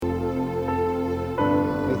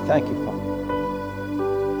thank you, Father.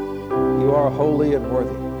 You are holy and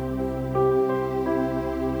worthy.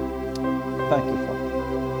 Thank you, Father.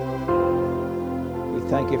 We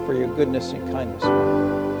thank you for your goodness and kindness,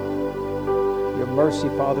 your mercy,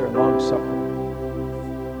 Father, and long-suffering.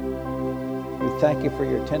 We thank you for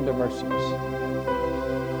your tender mercies.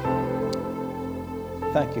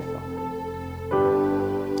 Thank you, Father.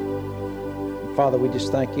 And Father, we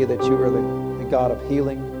just thank you that you are the God of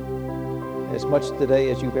healing as much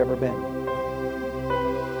today as you've ever been.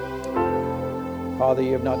 Father,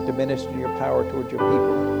 you have not diminished in your power towards your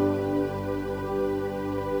people.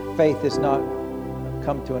 Faith has not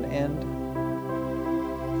come to an end.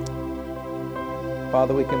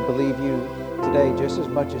 Father, we can believe you today just as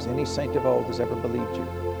much as any saint of old has ever believed you.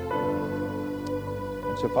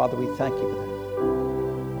 And so, Father, we thank you for that.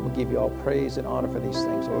 And we'll give you all praise and honor for these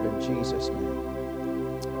things, Lord, in Jesus' name.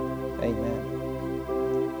 Amen.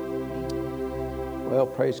 Well,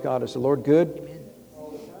 praise God. Is the Lord good? Amen.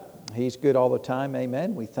 He's good all the time.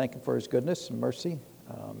 Amen. We thank him for his goodness and mercy.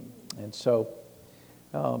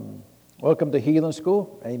 Welcome to Healing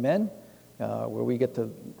School. Amen. Where we get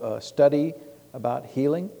to study about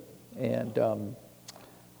healing. And,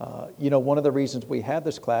 one of the reasons we have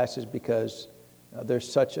this class is because there's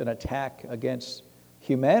such an attack against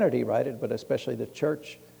humanity, right? But especially the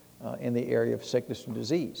church in the area of sickness and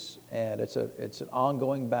disease. And it's an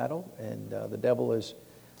ongoing battle, and the devil is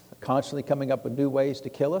constantly coming up with new ways to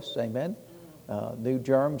kill us. Amen. New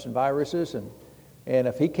germs and viruses, and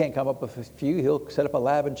if he can't come up with a few, he'll set up a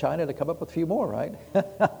lab in China to come up with a few more, right?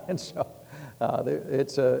 And so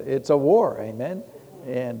it's a war. Amen.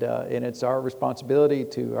 And it's our responsibility,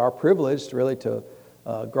 our privilege, really, to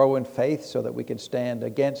grow in faith so that we can stand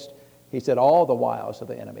against, he said, all the wiles of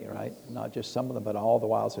the enemy, right? Not just some of them, but all the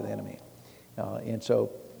wiles of the enemy.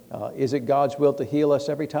 Is it God's will to heal us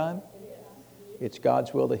every time? It's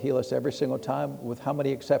God's will to heal us every single time, with how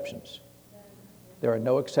many exceptions? There are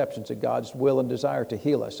no exceptions to God's will and desire to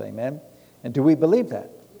heal us. Amen. And do we believe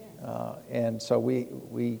that? And so we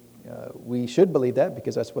should believe that,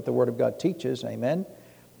 because that's what the Word of God teaches. Amen.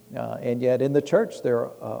 And yet in the church, there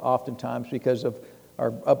are oftentimes, because of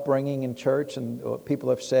our upbringing in church and what people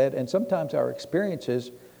have said, and sometimes our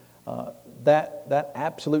experiences, that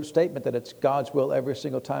absolute statement that it's God's will every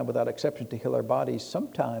single time without exception to heal our bodies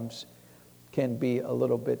sometimes can be a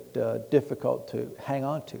little bit difficult to hang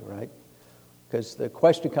on to, right? Because the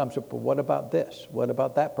question comes up, well, what about this? What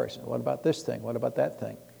about that person? What about this thing? What about that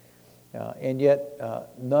thing? And yet,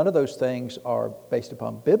 none of those things are based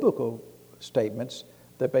upon biblical statements.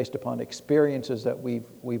 They're based upon experiences that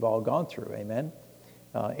we've all gone through. Amen.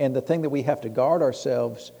 And the thing that we have to guard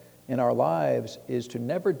ourselves in our lives is to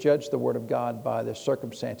never judge the Word of God by the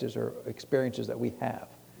circumstances or experiences that we have.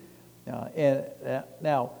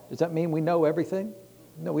 Now, does that mean we know everything?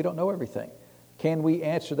 No, we don't know everything. Can we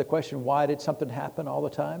answer the question, why did something happen all the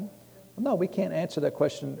time? Well, no, we can't answer that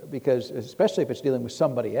question, because, especially if it's dealing with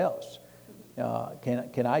somebody else.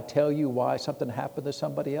 Can I tell you why something happened to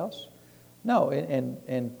somebody else? No,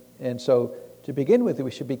 and so to begin with, we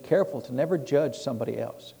should be careful to never judge somebody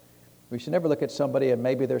else. We should never look at somebody and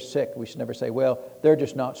maybe they're sick. We should never say, well, they're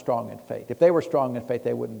just not strong in faith. If they were strong in faith,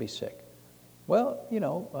 they wouldn't be sick. Well, you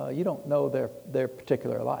don't know their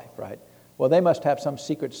particular life, right? Well, they must have some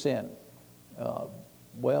secret sin.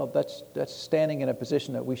 Well, that's standing in a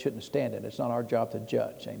position that we shouldn't stand in. It's not our job to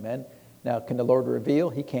judge. Amen. Now, can the Lord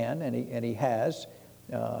reveal? He can, and He has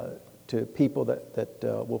to people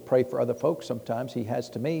that will pray for other folks. Sometimes He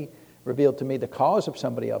has revealed to me the cause of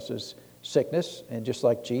somebody else's sickness, and just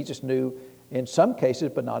like Jesus knew in some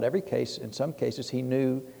cases, but not every case, in some cases He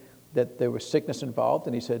knew that there was sickness involved,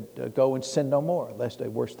 and He said, go and sin no more, lest a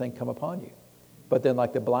worse thing come upon you. But then,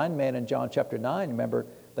 like the blind man in John chapter 9, remember,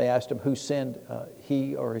 they asked him who sinned,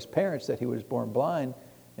 he or his parents, that he was born blind.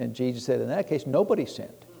 And Jesus said, in that case, nobody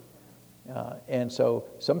sinned. And so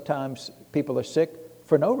sometimes people are sick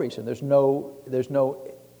for no reason. There's no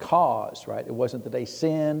cause, right? It wasn't that they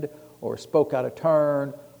sinned or spoke out of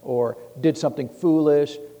turn or did something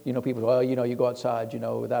foolish. People go, well, you go outside,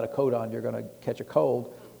 without a coat on, you're going to catch a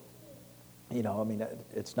cold.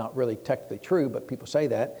 It's not really technically true, but people say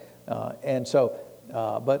that.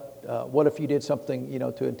 But what if you did something,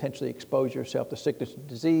 to intentionally expose yourself to sickness and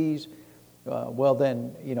disease? Well,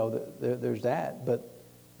 then, there's that. But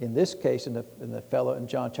in this case, in the fellow in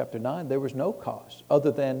John chapter 9, there was no cause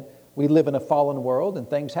other than we live in a fallen world and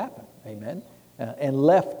things happen. Amen. And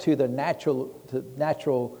left to the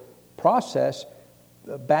natural process,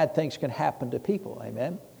 bad things can happen to people.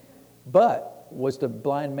 Amen. But was the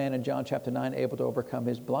blind man in John chapter 9 able to overcome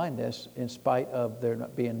his blindness in spite of there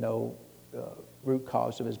not being no root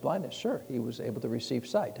cause of his blindness? Sure, he was able to receive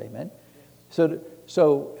sight. Amen.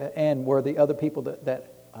 So and were the other people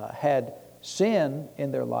that had sin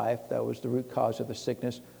in their life, that was the root cause of the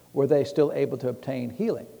sickness, were they still able to obtain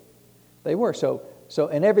healing? They were. So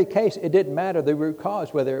in every case, it didn't matter the root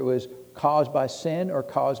cause, whether it was caused by sin or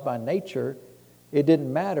caused by nature. It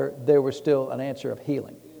didn't matter. There was still an answer of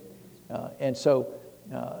healing. So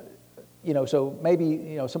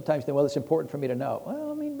maybe, sometimes you think, well, it's important for me to know.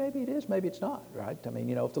 Well, I mean, maybe it is, maybe it's not, right? I mean,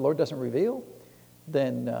 if the Lord doesn't reveal,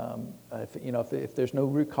 then, if there's no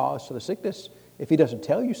root cause to the sickness, if he doesn't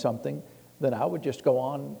tell you something, then I would just go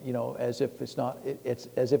on, as if it's not, it's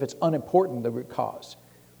as if it's unimportant, the root cause.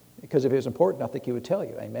 Because if it was important, I think he would tell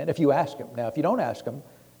you, amen, if you ask him. Now, if you don't ask him,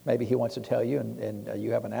 maybe he wants to tell you and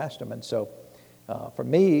you haven't asked him. And so for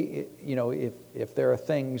me, if there are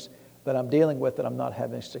things that I'm dealing with that I'm not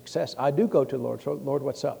having success, I do go to the Lord. So, Lord,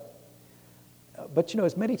 what's up? But,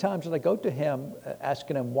 as many times as I go to him,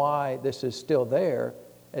 asking him why this is still there,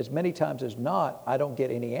 as many times as not, I don't get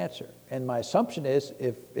any answer. And my assumption is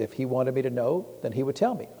if he wanted me to know, then he would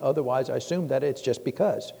tell me. Otherwise, I assume that it's just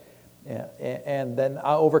because. And then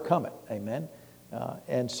I overcome it. Amen.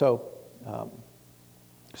 So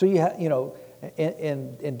you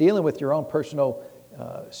in dealing with your own personal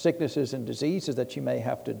sicknesses and diseases that you may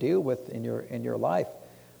have to deal with in your life,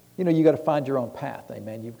 you got to find your own path.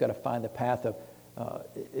 Amen. You've got to find the path of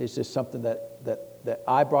is this something that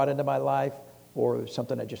I brought into my life, or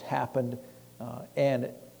something that just happened? And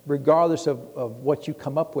regardless of what you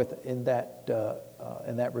come up with in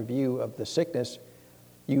that review of the sickness,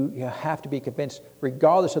 you have to be convinced,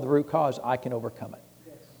 regardless of the root cause, I can overcome it.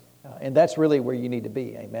 Yes. And that's really where you need to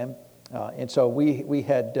be. Amen. And so we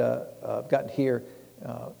had gotten here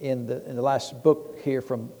in the last book here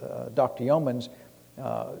from Dr. Yeomans.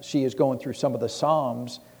 She is going through some of the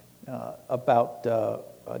Psalms about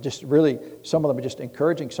just really, some of them are just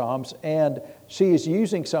encouraging Psalms. And she is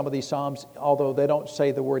using some of these Psalms, although they don't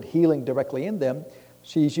say the word healing directly in them.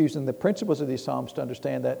 She's using the principles of these Psalms to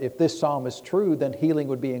understand that if this Psalm is true, then healing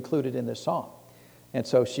would be included in this Psalm. And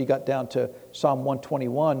so she got down to Psalm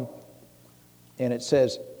 121, and it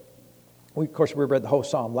says, of course, we read the whole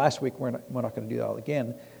Psalm last week. We're not going to do that all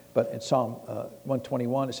again. But in Psalm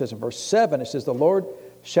 121, it says in verse 7, it says, "The Lord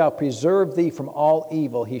shall preserve thee from all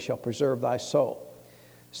evil. He shall preserve thy soul."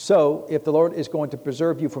 So if the Lord is going to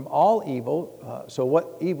preserve you from all evil, so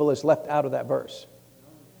what evil is left out of that verse?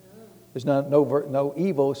 There's no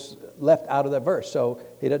evil left out of that verse. So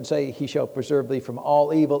he doesn't say he shall preserve thee from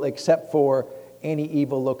all evil except for any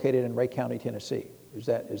evil located in Ray County, Tennessee. Is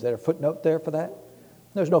there a footnote there for that?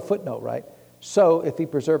 There's no footnote, right? So if he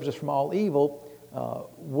preserves us from all evil,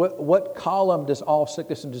 what column does all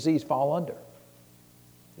sickness and disease fall under?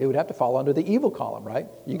 It would have to fall under the evil column, right?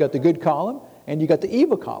 You got the good column and you got the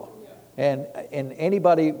evil column. And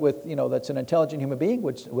anybody with, that's an intelligent human being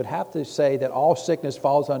would have to say that all sickness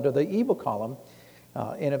falls under the evil column.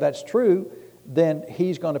 And if that's true, then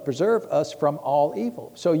he's going to preserve us from all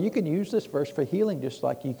evil. So you can use this verse for healing just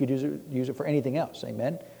like you could use it for anything else.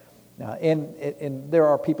 Amen. And there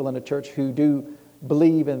are people in the church who do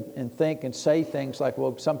believe and think and say things like,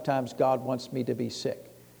 well, sometimes God wants me to be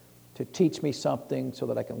sick, to teach me something so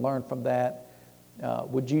that I can learn from that.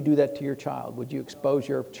 Would you do that to your child? Would you expose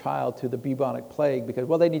your child to the bubonic plague? Because,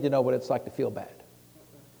 well, they need to know what it's like to feel bad.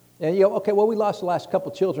 And, okay, well, we lost the last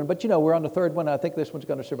couple children, but, we're on the third one. I think this one's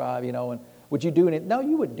going to survive, and would you do it? No,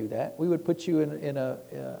 you wouldn't do that. We would put you in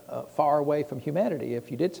a far away from humanity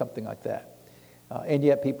if you did something like that. And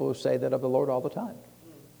yet people say that of the Lord all the time,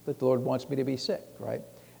 that the Lord wants me to be sick, right?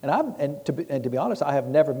 And to be honest, I have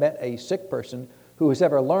never met a sick person who has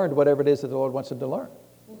ever learned whatever it is that the Lord wants them to learn.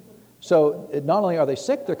 So not only are they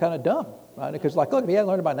sick, they're kind of dumb, right? Because look, if you haven't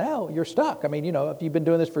learned it by now, you're stuck. I mean, if you've been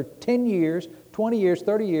doing this for 10 years, 20 years,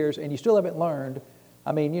 30 years, and you still haven't learned,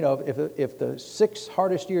 I mean, if the 6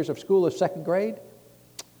 hardest years of school is second grade,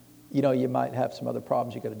 you might have some other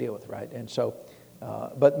problems you got to deal with, right? And so,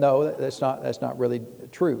 but no, that's not really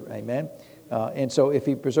true, amen? And so if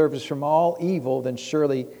he preserves us from all evil, then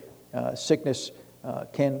surely sickness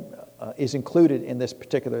is included in this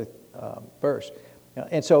particular verse.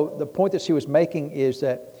 And so the point that she was making is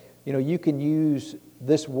that, you can use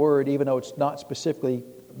this word, even though it's not specifically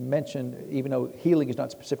mentioned, even though healing is not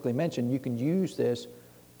specifically mentioned, you can use this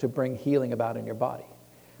to bring healing about in your body.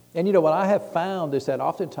 And what I have found is that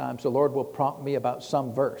oftentimes the Lord will prompt me about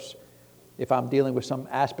some verse. If I'm dealing with some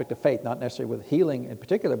aspect of faith, not necessarily with healing in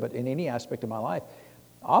particular, but in any aspect of my life,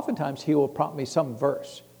 oftentimes he will prompt me some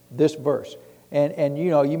verse, this verse. And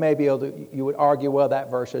you may be able to, you would argue, well, that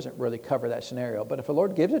verse doesn't really cover that scenario. But if the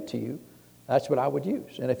Lord gives it to you, that's what I would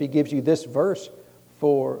use. And if he gives you this verse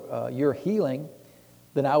for your healing,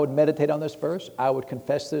 then I would meditate on this verse. I would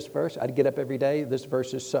confess this verse. I'd get up every day. This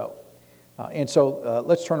verse is so. And so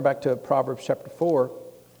let's turn back to Proverbs chapter 4,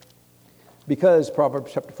 because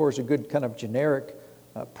Proverbs chapter 4 is a good kind of generic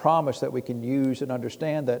promise that we can use and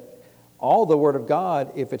understand that all the Word of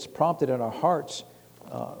God, if it's prompted in our hearts,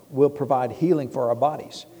 will provide healing for our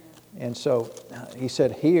bodies. And so he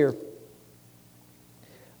said here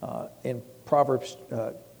in Proverbs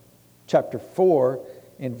chapter 4,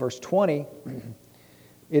 in verse 20,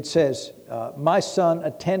 it says, my son,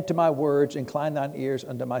 attend to my words, incline thine ears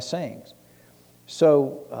unto my sayings.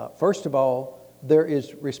 So, first of all, there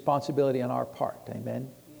is responsibility on our part. Amen.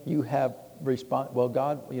 You have well,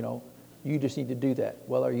 God, you just need to do that.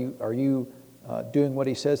 Well, are you doing what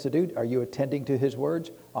he says to do? Are you attending to his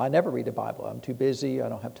words? I never read the Bible. I'm too busy. I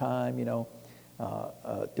don't have time.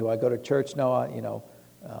 Do I go to church? No.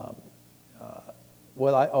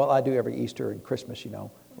 I do every Easter and Christmas,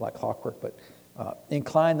 like clockwork. But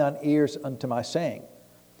incline thine ears unto my saying.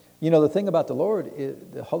 The thing about the Lord,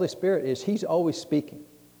 the Holy Spirit, is he's always speaking.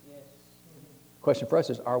 Yes. The question for us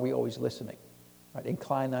is, are we always listening? Right?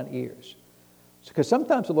 Incline thine ears. Because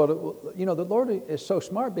sometimes the Lord is so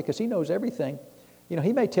smart because he knows everything.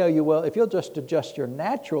 He may tell you, well, if you'll just adjust your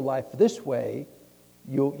natural life this way,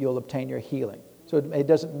 you'll obtain your healing. So it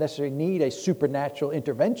doesn't necessarily need a supernatural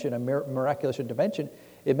intervention, a miraculous intervention.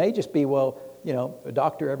 It may just be, a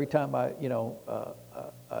doctor, every time I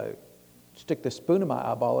stick the spoon in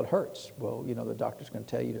my eyeball, it hurts. Well, the doctor's going to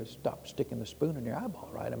tell you to stop sticking the spoon in your eyeball,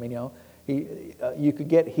 right? I mean, you could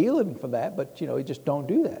get healing from that, but, you just don't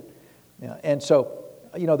do that. And so,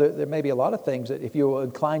 there may be a lot of things that if you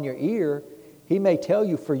incline your ear, he may tell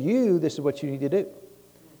you, for you, this is what you need to do.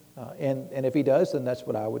 And if he does, then that's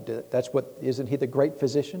what I would do. Isn't he the great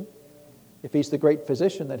physician? If he's the great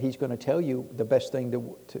physician, then he's going to tell you the best thing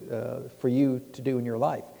for you to do in your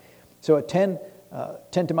life. So attend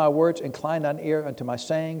to my words, incline thine ear unto my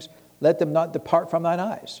sayings, let them not depart from thine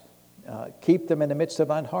eyes. Keep them in the midst of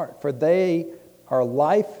thine heart, for they are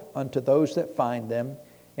life unto those that find them,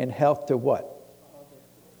 and health to what?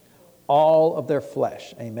 All of their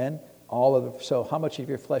flesh. Amen. So how much of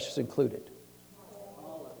your flesh is included?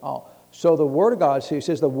 All. So the Word of God, so he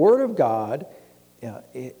says the Word of God,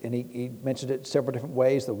 and he mentioned it several different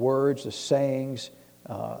ways, the words, the sayings,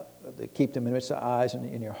 they keep them in the midst of the eyes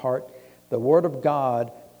and in your heart. The Word of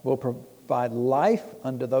God will provide life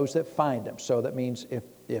unto those that find them. So that means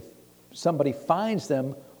if somebody finds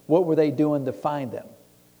them, what were they doing to find them?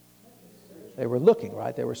 They were looking,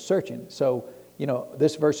 right? They were searching. So,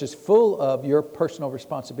 this verse is full of your personal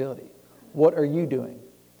responsibility. What are you doing?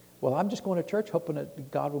 Well, I'm just going to church hoping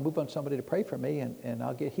that God will move on somebody to pray for me and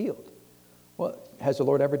I'll get healed. Well, has the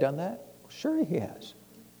Lord ever done that? Sure he has.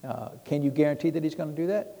 Can you guarantee that he's going to do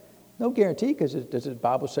that? No guarantee, because does the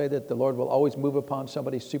Bible say that the Lord will always move upon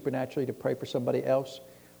somebody supernaturally to pray for somebody else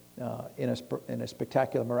in a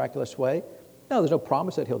spectacular, miraculous way? No, there's no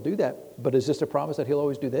promise that he'll do that. But is this a promise that he'll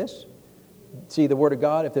always do this? See, the Word of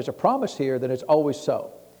God, if there's a promise here, then it's always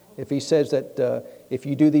so. If he says that if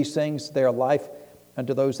you do these things, they are life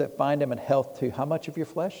unto those that find them, and health to how much of your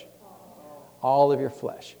flesh? All of your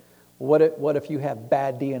flesh. What if you have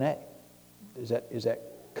bad DNA? Is that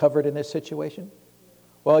covered in this situation?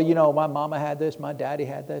 Well, my mama had this, my daddy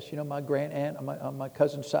had this, my grand aunt on my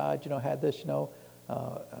cousin's side, had this,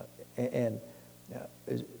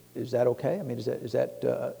 is that okay? I mean, is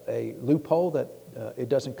that a loophole that it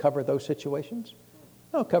doesn't cover those situations?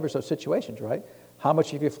 No, it covers those situations, right? How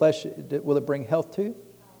much of your flesh will it bring health to?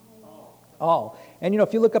 All. And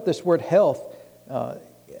if you look up this word health,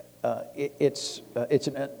 it's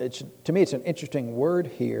to me it's an interesting word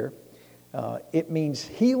here. It means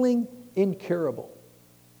healing incurable,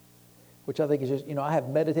 which I think is just, I have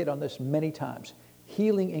meditated on this many times.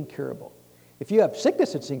 Healing incurable. If you have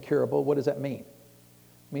sickness that's incurable, what does that mean?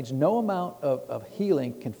 It means no amount of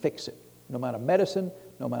healing can fix it. No amount of medicine,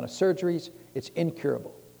 no amount of surgeries, it's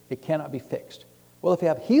incurable. It cannot be fixed. Well, if you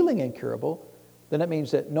have healing incurable, then that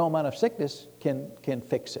means that no amount of sickness can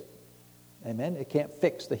fix it. Amen? It can't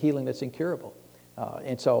fix the healing that's incurable.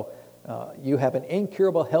 And so you have an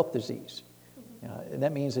incurable health disease. And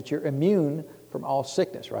that means that you're immune from all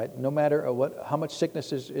sickness, right? No matter how much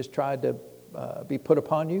sickness is tried to be put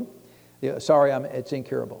upon you. It's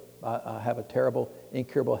incurable. I have a terrible,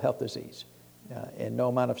 incurable health disease. And no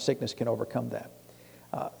amount of sickness can overcome that.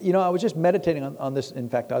 I was just meditating on this. In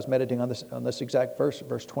fact, I was meditating on this exact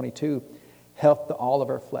verse 22. Health to all of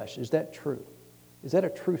our flesh. Is that true? Is that a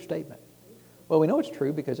true statement? Well, we know it's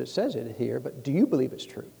true because it says it here, but do you believe it's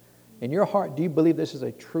true? In your heart, do you believe this is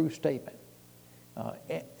a true statement?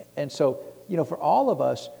 And so, for all of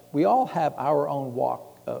us, we all have our own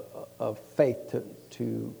walk of faith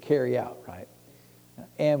to carry out, right?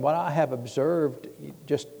 And what I have observed,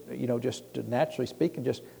 just naturally speaking,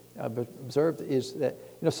 I've observed is that,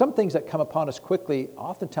 some things that come upon us quickly,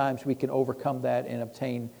 oftentimes we can overcome that and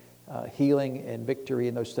obtain healing and victory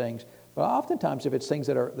in those things. But oftentimes, if it's things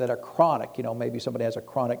that are chronic, maybe somebody has a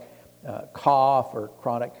chronic cough or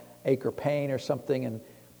chronic ache or pain or something,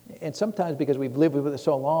 and sometimes because we've lived with it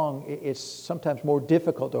so long, it's sometimes more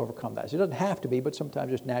difficult to overcome that. So it doesn't have to be, but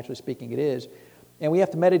sometimes just naturally speaking it is. And we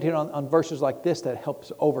have to meditate on verses like this that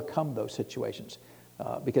helps overcome those situations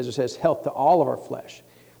because it says health to all of our flesh.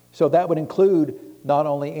 So that would include not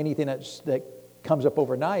only anything that comes up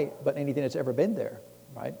overnight, but anything that's ever been there,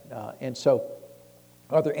 right? And so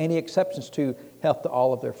are there any exceptions to health to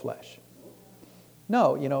all of their flesh?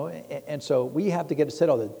 No, and so we have to get it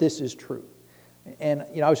settled that this is true. And,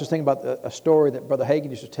 I was just thinking about a story that Brother Hagin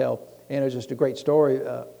used to tell, and it was just a great story.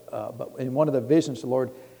 But in one of the visions, the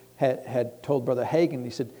Lord had told Brother Hagin, he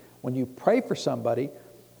said, when you pray for somebody,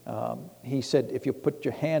 he said, if you put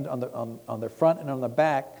your hand on the front and on the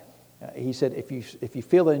back, he said, if you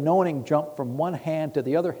feel the anointing jump from one hand to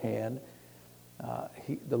the other hand,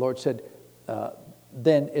 the Lord said,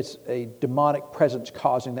 then it's a demonic presence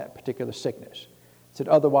causing that particular sickness. He said,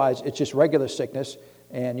 otherwise, it's just regular sickness,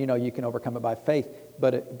 and you can overcome it by faith.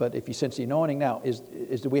 But if you sense the anointing, now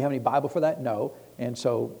do we have any Bible for that? No. And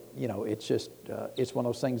so it's just it's one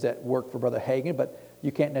of those things that work for Brother Hagin, but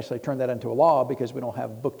you can't necessarily turn that into a law because we don't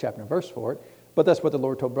have a book, chapter, and verse for it. But that's what the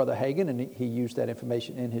Lord told Brother Hagin, and he used that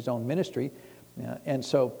information in his own ministry. And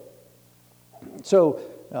so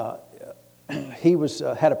he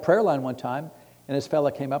had a prayer line one time, and this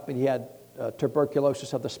fella came up and he had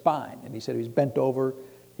tuberculosis of the spine, and he said he was bent over.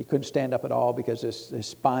 He couldn't stand up at all because his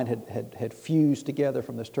spine had fused together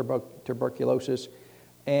from this tuberculosis,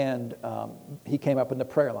 and he came up in the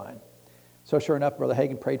prayer line. So sure enough, Brother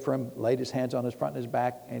Hagin prayed for him, laid his hands on his front and his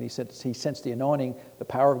back, and he said he sensed the anointing, the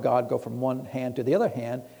power of God go from one hand to the other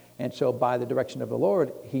hand, and so by the direction of the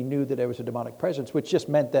Lord, he knew that there was a demonic presence, which just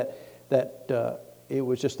meant that it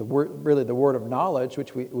was just the word of knowledge,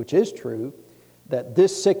 which is true, that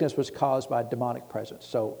this sickness was caused by a demonic presence.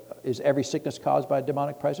 So is every sickness caused by a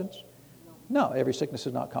demonic presence? No, every sickness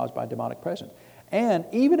is not caused by a demonic presence. And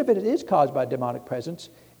even if it is caused by a demonic presence,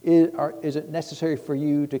 is it necessary for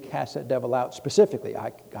you to cast that devil out specifically?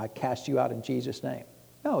 I cast you out in Jesus' name.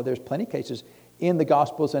 No, there's plenty of cases in the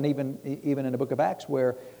Gospels and even in the book of Acts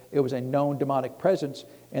where it was a known demonic presence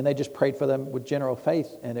and they just prayed for them with general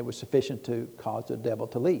faith and it was sufficient to cause the devil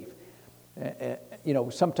to leave.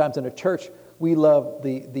 Sometimes in a church we love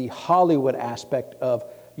the Hollywood aspect of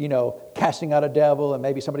casting out a devil and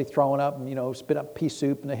maybe somebody throwing up and spit up pea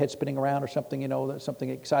soup and the head spinning around or something, something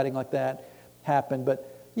exciting like that happened.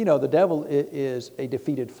 But the devil is a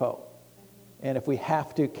defeated foe. And if we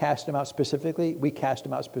have to cast him out specifically, we cast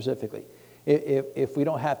him out specifically. If we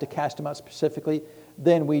don't have to cast him out specifically,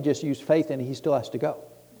 then we just use faith and he still has to go.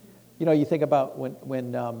 You think about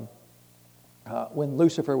when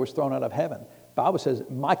Lucifer was thrown out of heaven. The Bible says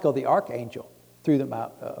Michael the archangel threw them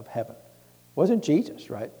out of heaven. It wasn't Jesus,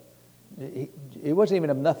 right? It wasn't even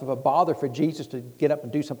enough of a bother for Jesus to get up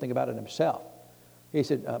and do something about it himself. He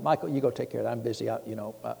said, Michael, you go take care of that. I'm busy.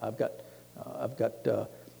 I've got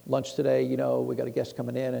lunch today. We got a guest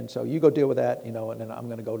coming in, and so you go deal with that. And then I'm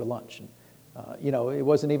going to go to lunch. And it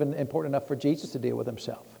wasn't even important enough for Jesus to deal with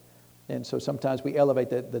himself. And so sometimes we elevate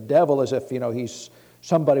the devil as if he's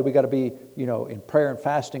somebody we got to be in prayer and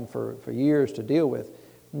fasting for years to deal with.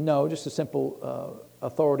 No, just a simple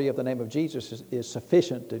authority of the name of Jesus is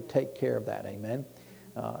sufficient to take care of that. Amen.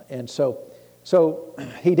 And so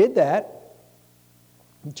he did that.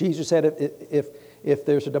 Jesus said if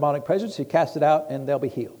there's a demonic presence, he cast it out and they'll be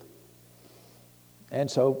healed. And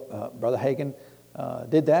so Brother Hagin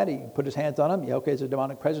did that. He put his hands on him. Yeah, okay, it's a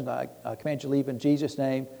demonic presence. I command you to leave in Jesus'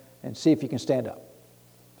 name and see if you can stand up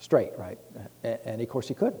straight, right? And of course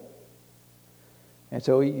he couldn't. And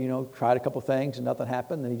so he, tried a couple things and nothing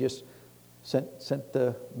happened. And he just sent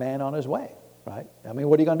the man on his way, right? I mean,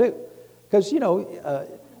 what are you going to do? Because, you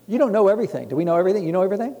don't know everything. Do we know everything? You know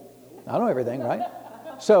everything? I know everything, right?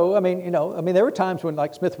 So, there were times when,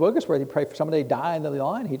 like Smith Wigglesworth, he'd pray for somebody to die in the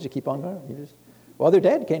line. He'd just keep on going. They're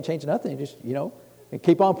dead. Can't change nothing. You just, and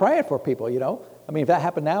keep on praying for people, if that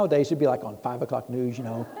happened nowadays, it'd be like on 5 o'clock news,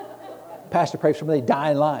 Pastor prays for somebody to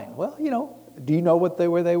die in line. Well, do you know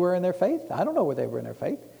where they were in their faith? I don't know where they were in their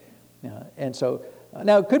faith. And so,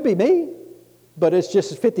 now it could be me, but it's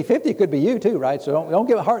just 50-50. It could be you too, right? So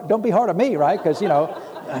don't be hard on me, right? Because,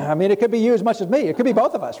 it could be you as much as me. It could be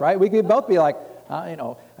both of us, right? We could both be like, I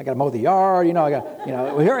got to mow the yard. I got,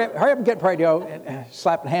 hurry up and get prayed. And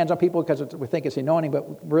slapping hands on people because we think it's anointing,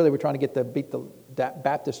 but really we're trying to beat the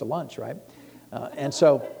Baptist to lunch, right? And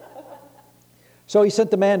so he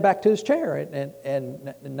sent the man back to his chair,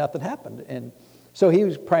 and nothing happened. And so he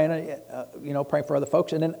was praying, praying for other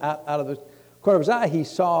folks. And then out of the corner of his eye,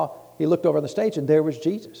 he looked over on the stage, and there was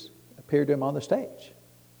Jesus, appeared to him on the stage.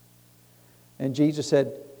 And Jesus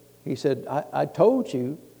said, I told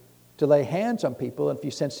you to lay hands on people, and if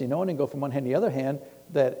you sense the anointing, go from one hand to the other hand,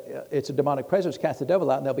 that it's a demonic presence, cast the devil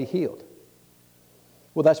out, and they'll be healed.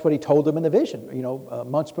 Well, that's what he told them in the vision,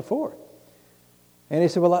 months before. And he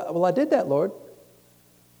said, well, I did that, Lord.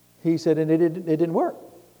 He said, and it didn't work.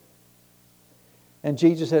 And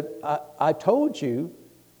Jesus said, I told you,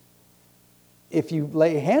 if you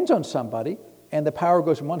lay hands on somebody, and the power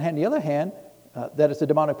goes from one hand to the other hand, that it's the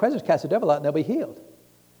demonic presence, cast the devil out, and they'll be healed.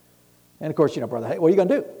 And of course, brother, hey, what are you going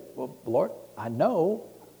to do? Well, Lord, I know,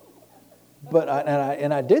 but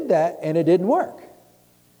I did that, and it didn't work.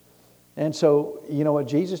 And so, you know what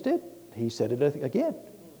Jesus did? He said it again.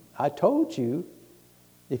 I told you,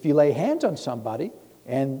 if you lay hands on somebody,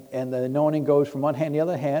 and the anointing goes from one hand to the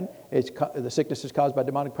other hand, the sickness is caused by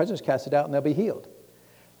demonic presence, cast it out, and they'll be healed.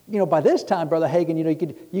 By this time, Brother Hagin,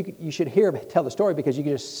 you should hear him tell the story, because you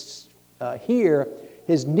could just hear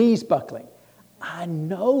his knees buckling. I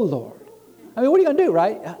know, Lord. I mean, what are you going to do,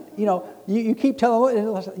 right? You keep telling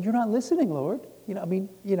him, you're not listening, Lord.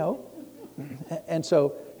 And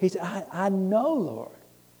so he said, I know, Lord.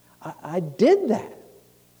 I did that.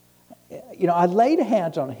 I laid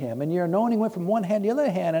hands on him, and your anointing went from one hand to the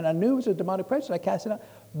other hand, and I knew it was a demonic presence. I cast it out,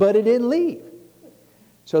 but it didn't leave.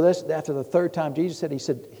 So that's after the third time Jesus said,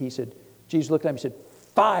 Jesus looked at him and said,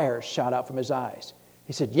 fire shot out from his eyes.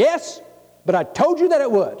 He said, yes, but I told you that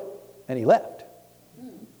it would. And he left.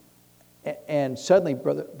 And suddenly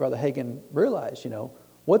Brother Hagin realized,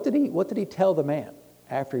 what did he tell the man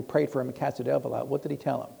after he prayed for him and cast the devil out? What did he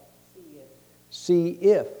tell him? See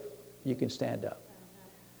if you can stand up.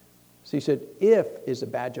 So he said, if is a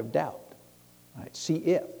badge of doubt. Right? See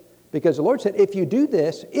if. Because the Lord said, if you do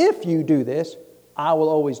this, I will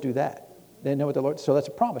always do that. They know what the Lord, so that's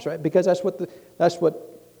a promise, right? Because that's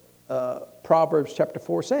what Proverbs chapter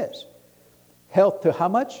 4 says. Health to how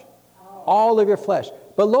much? All of your flesh.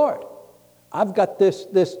 But Lord, I've got this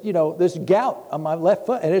gout on my left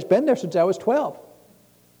foot, and it's been there since I was 12.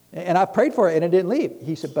 And I prayed for it, and it didn't leave.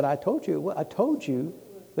 He said, but I told you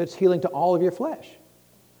that it's healing to all of your flesh.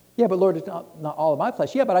 Yeah, but Lord, it's not all of my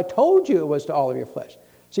flesh. Yeah, but I told you it was to all of your flesh.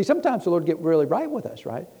 See, sometimes the Lord get really right with us,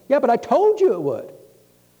 right? Yeah, but I told you it would.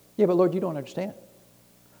 Yeah, but Lord, you don't understand.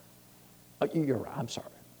 You're right. I'm sorry.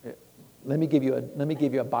 Let me give you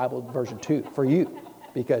a Bible version 2 for you,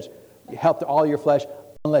 because you help to all your flesh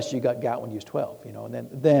unless you got gout when you was 12, and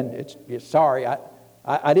then it's sorry.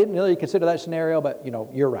 I didn't really consider that scenario, but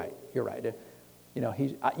you're right. You're right.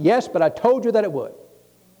 Yes, but I told you that it would.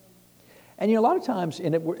 And a lot of times,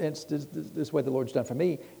 and it's this way the Lord's done for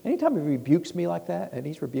me, anytime He rebukes me like that, and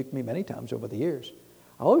He's rebuked me many times over the years,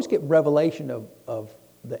 I always get revelation of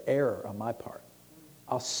the error on my part.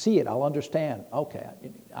 I'll see it. I'll understand. Okay,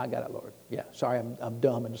 I got it, Lord. Yeah, sorry, I'm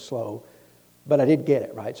dumb and slow, but I did get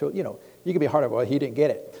it, right? So, you can be hard on, well, he didn't get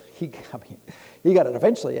it. He got it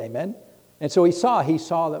eventually, amen? And so he saw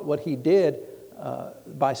that what he did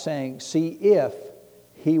by saying, see if,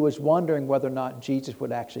 he was wondering whether or not Jesus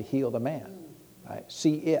would actually heal the man. Right?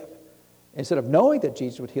 See if. Instead of knowing that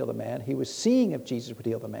Jesus would heal the man, he was seeing if Jesus would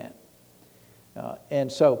heal the man.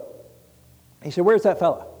 And so he said, where's that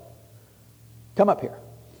fella? Come up here.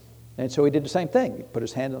 And so he did the same thing. He put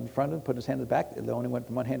his hand on the front and put his hand on the back. The only went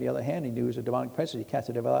from one hand to the other hand. He knew it was a demonic presence. He cast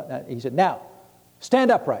the devil out. He said, now,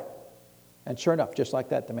 stand upright. And sure enough, just like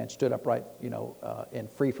that, the man stood upright,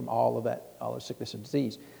 and free from all of sickness and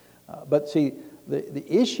disease. But see, the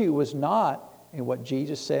issue was not in what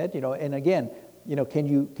Jesus said, and again, can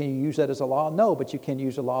you use that as a law? No, but you can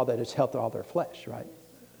use a law that is health to all their flesh, right?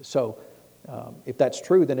 So if that's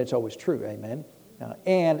true, then it's always true, amen?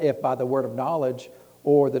 And if by the word of knowledge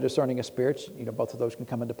or the discerning of spirits, both of those can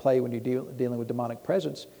come into play when you're dealing with demonic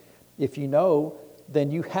presence. If you know,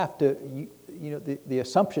 then you have to, the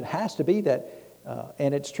assumption has to be that,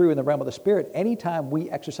 and it's true in the realm of the spirit, anytime we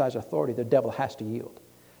exercise authority, the devil has to yield.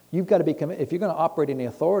 You've got to be committed. If you're going to operate in the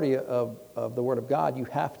authority of the Word of God, you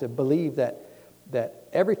have to believe that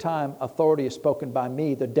every time authority is spoken by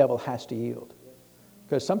me, the devil has to yield.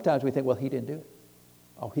 Because sometimes we think, well, he didn't do it.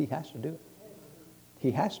 Oh, he has to do it.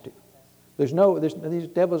 He has to. These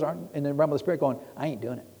devils aren't in the realm of the Spirit going, I ain't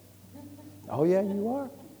doing it. Oh, yeah, you are.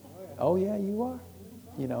 Oh, yeah, you are.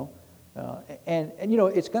 And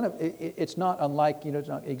it's not unlike, it's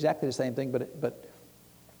not exactly the same thing, but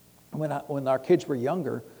when our kids were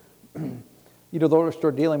younger, the Lord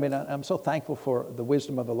started dealing with me, and I'm so thankful for the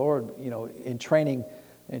wisdom of the Lord, in training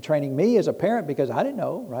me as a parent, because I didn't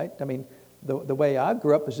know, right? I mean, the way I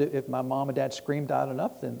grew up is if my mom and dad screamed out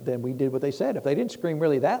enough, then we did what they said. If they didn't scream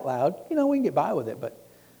really that loud, we can get by with it. But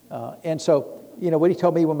and so, what he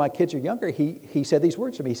told me when my kids are younger, he said these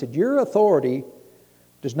words to me. He said, "Your authority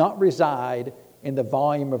does not reside in the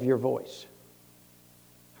volume of your voice."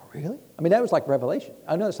 Really? I mean, that was like revelation.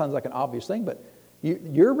 I know that sounds like an obvious thing, but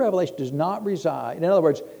your revelation does not reside. In other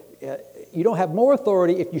words, you don't have more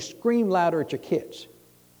authority if you scream louder at your kids.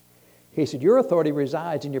 He said, your authority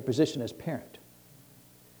resides in your position as parent.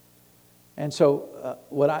 And so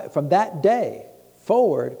from that day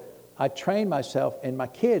forward, I trained myself and my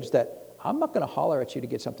kids that I'm not going to holler at you to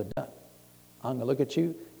get something done. I'm going to look at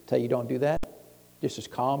you, tell you don't do that, just as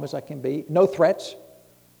calm as I can be. No threats,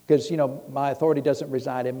 because, my authority doesn't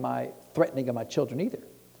reside in my threatening of my children either.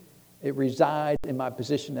 It resides in my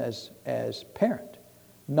position as parent,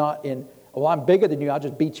 not in, well, I'm bigger than you, I'll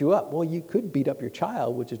just beat you up. Well, you could beat up your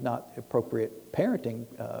child, which is not appropriate parenting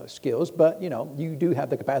skills, but, you do have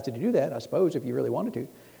the capacity to do that, I suppose, if you really wanted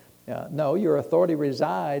to. No, your authority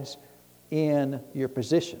resides in your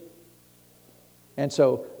position. And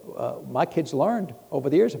so my kids learned over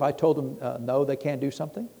the years, if I told them no, they can't do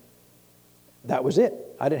something, that was it.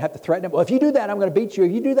 I didn't have to threaten them. Well, if you do that, I'm going to beat you.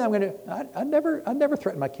 If you do that, I'm going to... I never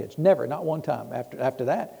threatened my kids. Never, not one time. After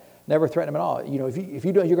that, never threatened them at all. If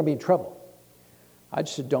you do it, you're going to be in trouble. I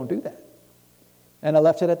just said, don't do that. And I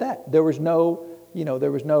left it at that. There was no,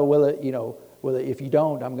 well, if you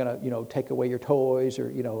don't, I'm going to, take away your toys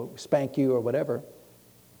or, spank you or whatever.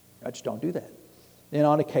 I just don't do that. And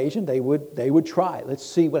on occasion, they would try. Let's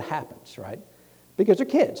see what happens, right? Because they're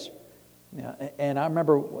kids. And I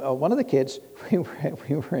remember one of the kids, we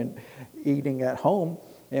were eating at home,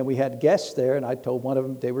 and we had guests there, and I told one of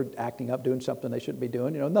them they were acting up, doing something they shouldn't be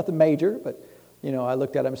doing. Nothing major, but, I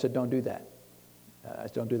looked at them and said, don't do that. I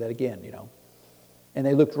said, don't do that again, And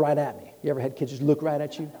they looked right at me. You ever had kids just look right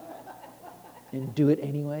at you and do it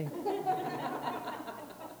anyway?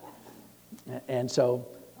 And so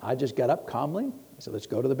I just got up calmly. I said, let's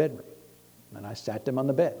go to the bedroom. And I sat them on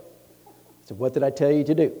the bed. I said, what did I tell you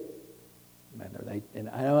to do? And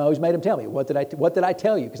I always made them tell me, what did I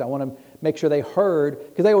tell you? Because I want to make sure they heard,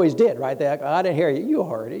 because they always did, right? I didn't hear you. You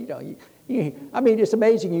heard it. I mean, it's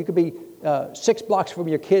amazing. You could be 6 blocks from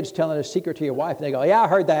your kids telling a secret to your wife, and they go, yeah, I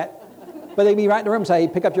heard that. But they'd be right in the room and say,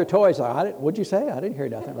 pick up your toys. Like, what'd you say? I didn't hear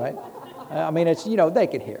nothing, right? I mean, it's, they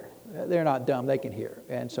can hear. They're not dumb. They can hear.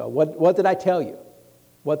 And so what did I tell you?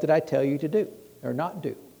 What did I tell you to do or not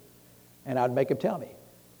do? And I'd make them tell me.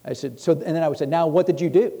 I said, and then I would say, now what did you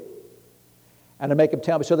do? And I'd make them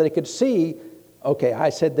tell me so that they could see, okay, I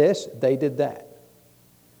said this, they did that.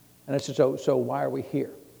 And I said, so why are we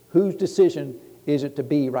here? Whose decision is it to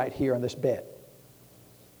be right here on this bed?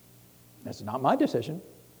 That's not my decision,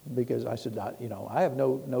 because I said, I have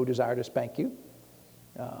no desire to spank you.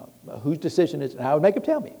 Whose decision is it? And I would make them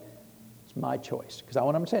tell me. It's my choice, because I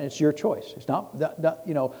want them to say it's your choice. It's not,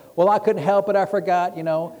 well, I couldn't help it, I forgot, And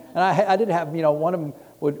I did have, one of them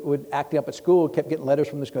would act up at school, kept getting letters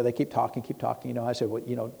from the school. They keep talking. I said,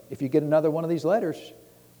 well, if you get another one of these letters,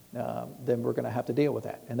 then we're going to have to deal with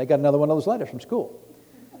that. And they got another one of those letters from school.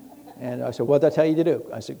 And I said, what did I tell you to do?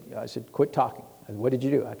 I said, quit talking. I said, what did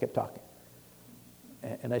you do? I kept talking.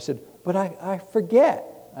 And I said, but I forget.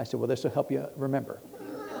 I said, well, this will help you remember.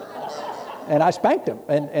 And I spanked them,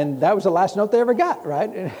 and that was the last note they ever got, right?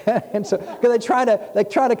 And so, because they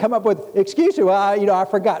try to come up with excuses. Well, I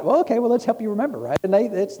forgot. Well, okay, well, let's help you remember, right? And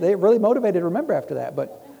they're really motivated to remember after that.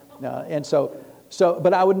 But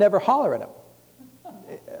but I would never holler at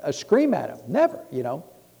them, scream at them, never,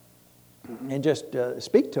 and just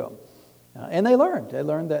speak to them. And they learned. They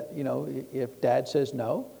learned that if Dad says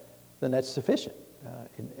no, then that's sufficient.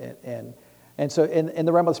 And so in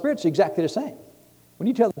the realm of the Spirit, it's exactly the same. When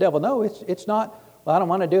you tell the devil no, it's not, well, I don't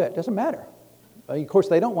want to do it. It doesn't matter. Of course,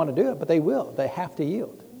 they don't want to do it, but they will. They have to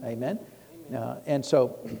yield. Amen? And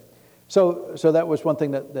so that was one thing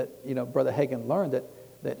that Brother Hagin learned,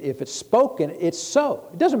 that if it's spoken, it's so.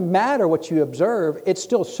 It doesn't matter what you observe, it's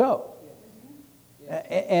still so.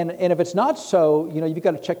 And if it's not so, you've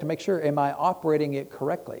got to check to make sure, am I operating it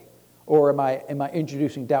correctly? Or am I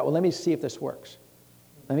introducing doubt? Well, let me see if this works.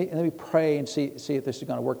 Let me pray and see if this is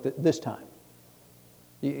going to work this time.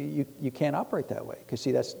 You can't operate that way, because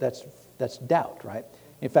see, that's doubt, right?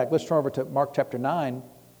 In fact, let's turn over to Mark chapter 9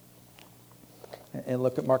 and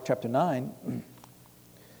look at Mark chapter 9.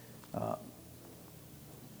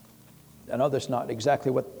 I know that's not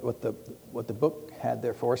exactly what the book had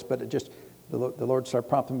there for us, but it just the Lord started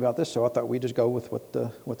prompting me about this, so I thought we'd just go with what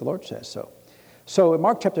the Lord says. So in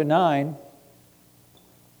Mark chapter 9,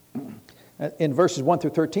 in verses 1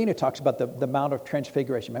 through 13, it talks about the Mount of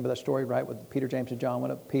Transfiguration. Remember that story, right? With Peter, James, and John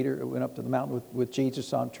went up. Peter went up to the mountain with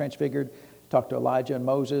Jesus on Transfigured, talked to Elijah and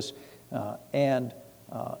Moses,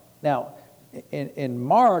 now. In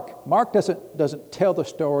Mark doesn't tell the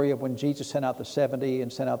story of when Jesus sent out the 70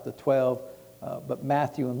 and sent out the 12, but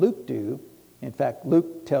Matthew and Luke do. In fact,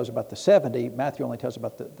 Luke tells about the 70. Matthew only tells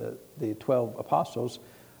about the 12 apostles.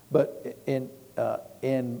 But in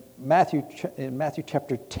Matthew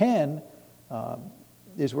chapter 10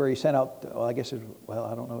 is where he sent out. Well, I guess I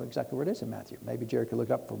don't know exactly where it is in Matthew. Maybe Jerry could look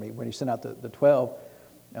it up for me when he sent out the 12.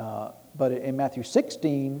 But in Matthew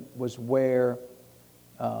 16 was where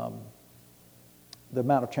the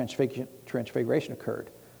Mount of Transfiguration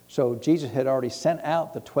occurred. So Jesus had already sent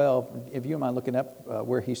out the 12. If you don't mind looking up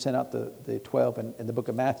where he sent out the 12 in the book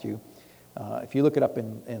of Matthew, if you look it up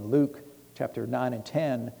in Luke chapter 9 and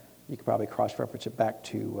 10, you could probably cross-reference it back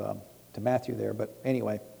to Matthew there. But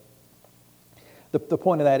anyway, the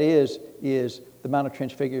point of that is the Mount of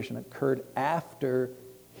Transfiguration occurred after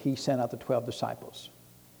he sent out the 12 disciples.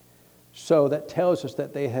 So that tells us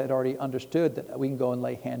that they had already understood that we can go and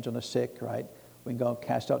lay hands on the sick, right? We can go and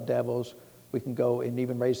cast out devils. We can go and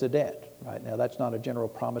even raise the dead. Right now, that's not a general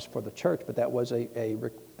promise for the church, but that was a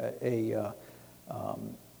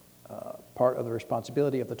part of the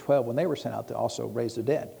responsibility of the 12 when they were sent out to also raise the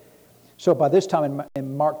dead. So by this time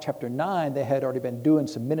in Mark chapter 9, they had already been doing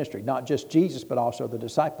some ministry, not just Jesus, but also the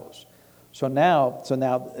disciples. So now,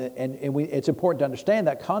 it's important to understand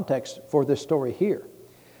that context for this story here.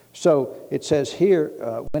 So it says here,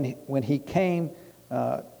 when he came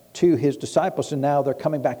to his disciples, and now they're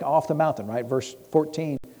coming back off the mountain, right? Verse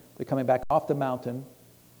 14, they're coming back off the mountain.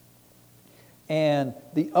 And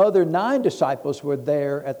the other 9 disciples were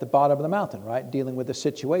there at the bottom of the mountain, right? Dealing with the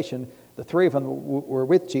situation. The 3 of them were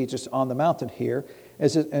with Jesus on the mountain here.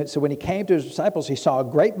 So when he came to his disciples, he saw a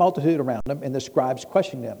great multitude around him, and the scribes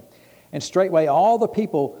questioning them. And straightway all the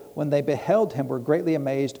people, when they beheld him, were greatly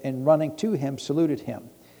amazed, and running to him, saluted him.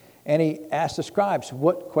 And he asked the scribes,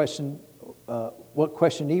 what question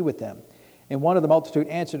ye with them? And one of the multitude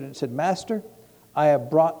answered and said, Master, I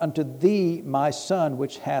have brought unto thee my son,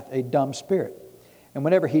 which hath a dumb spirit. And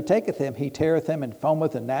whenever he taketh him, he teareth him, and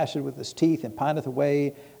foameth, and gnasheth with his teeth, and pineth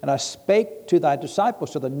away. And I spake to thy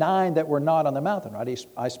disciples, to the 9 that were not on the mountain, right?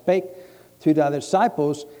 I spake to thy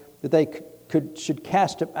disciples that they should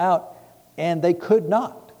cast him out, and they could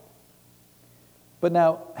not. But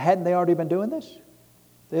now, hadn't they already been doing this?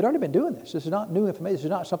 They had already been doing this. This is not new information. This is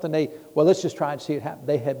not something let's just try and see it happen.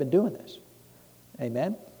 They had been doing this.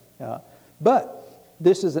 Amen? But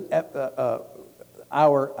this is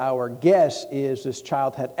our guess is this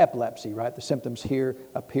child had epilepsy, right? The symptoms here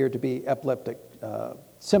appear to be epileptic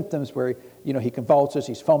symptoms where, he convulses,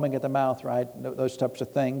 he's foaming at the mouth, right? Those types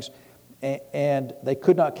of things. And they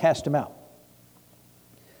could not cast him out.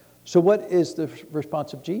 So what is the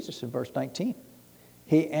response of Jesus in verse 19?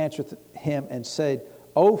 He answered him and said,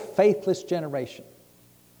 O faithless generation.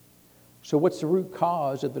 So what's the root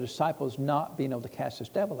cause of the disciples not being able to cast this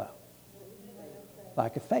devil out?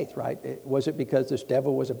 Lack of faith, right? Was it because this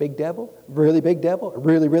devil was a big devil? Really big devil? A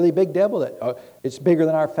really, really big devil that it's bigger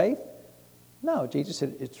than our faith? No, Jesus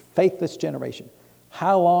said it's faithless generation.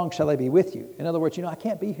 How long shall I be with you? In other words, I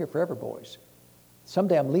can't be here forever, boys.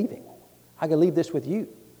 Someday I'm leaving. I can leave this with you.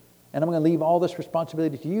 And I'm going to leave all this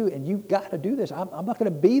responsibility to you, and you've got to do this. I'm not going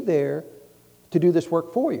to be there to do this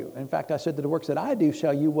work for you. In fact, I said that the works that I do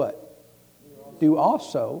shall you what? Do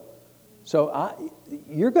also. So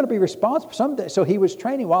you're going to be responsible someday. So he was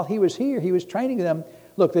training, while he was here, he was training them.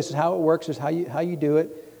 Look, this is how it works, this is how you do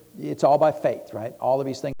it. It's all by faith, right? All of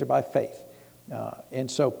these things are by faith. And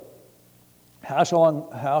so, how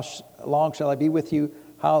long shall I be with you?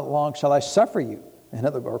 How long shall I suffer you? In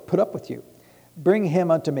other words, put up with you. Bring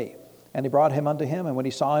him unto me. And he brought him unto him, and when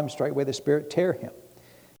he saw him, straightway the spirit tear him.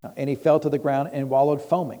 And he fell to the ground and wallowed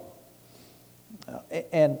foaming.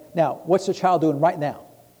 And now, what's the child doing right now?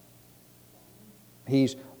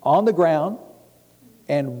 He's on the ground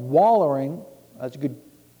and wallowing. That's a good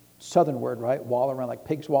southern word, right? Wallow around like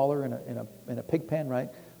pigs waller in a pig pen, right?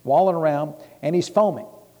 Wallowing around, and he's foaming.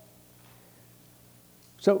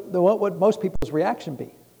 So what would most people's reaction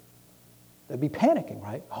be? They'd be panicking,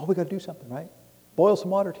 right? Oh, we got to do something, right? Boil some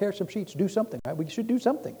water, tear some sheets, do something, right? We should do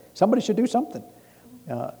something. Somebody should do something.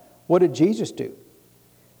 What did Jesus do?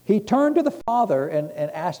 He turned to the Father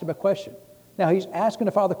and asked him a question. Now, he's asking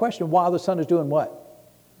the Father the question while the Son is doing what?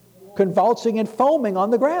 Convulsing and foaming on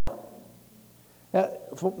the ground.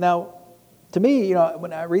 Now, To me,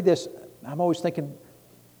 when I read this, I'm always thinking,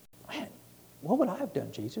 man, what would I have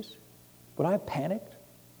done, Jesus? Would I have panicked?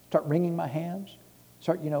 Start wringing my hands?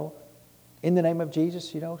 Start, in the name of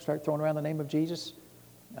Jesus, start throwing around the name of Jesus?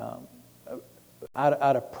 Out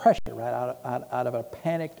of pressure, right? Out of a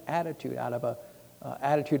panicked attitude, out of a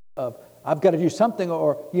attitude of, I've got to do something,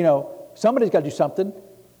 or, somebody's got to do something.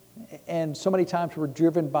 And so many times we're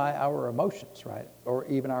driven by our emotions, right? Or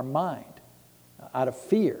even our mind, out of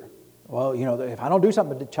fear. Well, if I don't do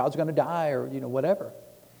something, the child's going to die, or, whatever.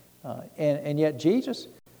 And yet Jesus,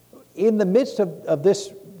 in the midst of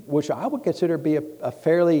this, which I would consider be a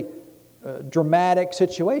fairly dramatic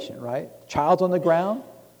situation, right? Child's on the ground,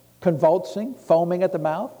 convulsing, foaming at the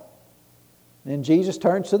mouth. And Jesus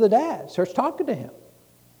turns to the dad, starts talking to him.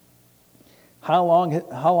 How long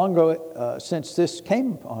ago since this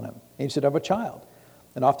came on him? He said, of a child.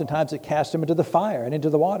 And oftentimes it cast him into the fire and into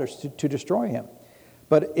the waters to destroy him.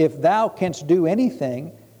 But if thou canst do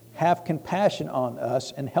anything, have compassion on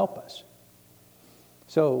us and help us.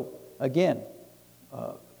 So, again,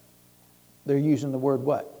 they're using the word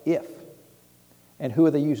what? If. And who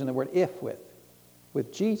are they using the word if with?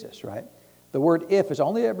 With Jesus, right? The word if is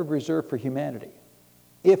only ever reserved for humanity.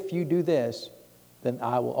 If you do this, then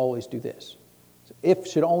I will always do this. So if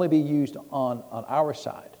should only be used on our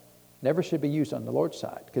side. Never should be used on the Lord's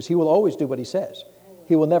side, because he will always do what he says.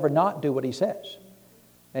 He will never not do what he says.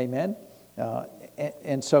 Amen?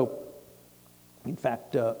 And so, in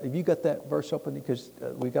fact, have you got that verse open? Because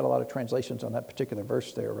we've got a lot of translations on that particular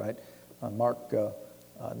verse there, right? On Mark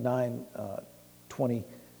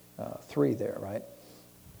 9:23 there, right?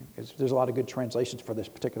 Because there's a lot of good translations for this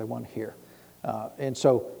particular one here. And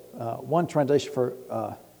so, one translation for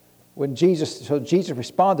Jesus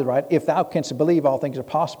responded, right? If thou canst believe, all things are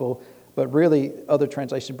possible. But really, other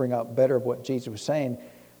translations bring out better of what Jesus was saying.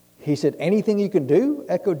 He said, anything you can do,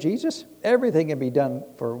 echoed Jesus, everything can be done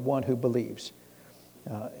for one who believes.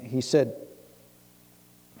 He said,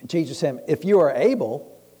 Jesus said, if you are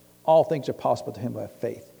able, all things are possible to him who have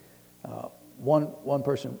faith. One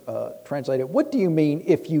person translated, what do you mean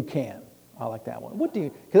if you can? I like that one. What do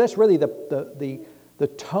you? Because that's really the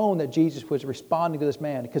tone that Jesus was responding to this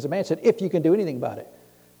man. Because the man said, if you can do anything about it.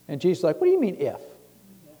 And Jesus was like, what do you mean if?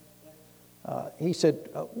 He said,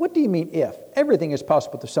 what do you mean if? Everything is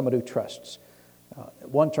possible to someone who trusts.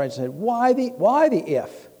 One translation said, why the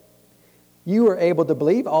if? You are able to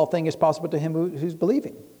believe, all things is possible to him who's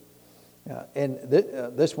believing. And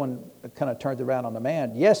this one kind of turns around on the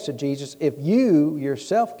man. Yes, said Jesus, if you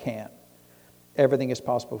yourself can, everything is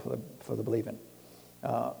possible for the believing.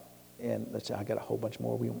 And let's see, I got a whole bunch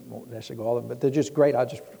more. We won't necessarily go all of them, but they're just great. I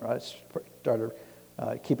started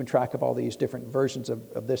keeping track of all these different versions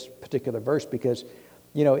of this particular verse, because,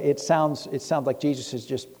 it sounds like Jesus is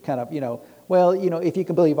just kind of, if you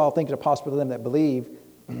can believe, all things are possible to them that believe,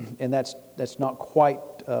 and that's not quite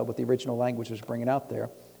what the original language was bringing out there.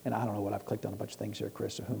 And I don't know what I've clicked on a bunch of things here,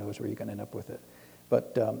 Chris, so who knows where you can end up with it.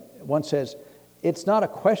 But one says, it's not a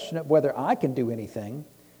question of whether I can do anything,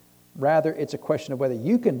 rather it's a question of whether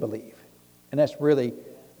you can believe. And that's really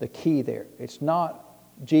the key there. It's not,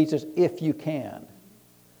 Jesus, if you can.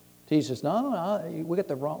 Jesus, no, we got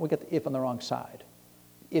the if on the wrong side.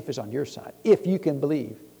 If is on your side. If you can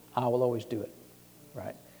believe, I will always do it,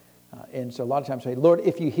 right? And so a lot of times I say, Lord,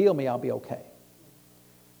 if you heal me, I'll be okay.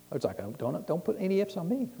 It's like, don't put any ifs on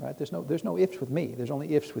me, right? There's no ifs with me. There's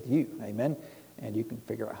only ifs with you, amen? And you can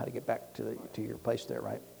figure out how to get back to your place there,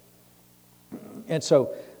 right? And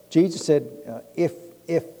so Jesus said, if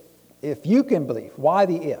you can believe, why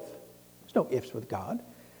the if? There's no ifs with God.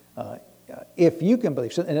 If you can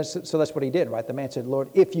believe. So that's what he did, right? The man said, Lord,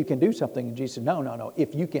 if you can do something. And Jesus said, no,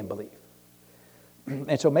 if you can believe.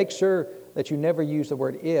 And so make sure that you never use the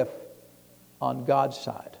word if on God's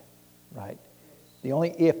side, right? The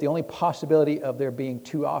only possibility of there being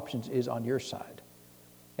two options is on your side.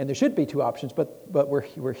 And there should be two options, but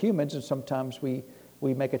we're humans, and sometimes we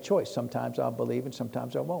make a choice. Sometimes I'll believe and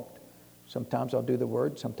sometimes I won't. Sometimes I'll do the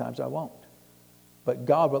word, sometimes I won't. But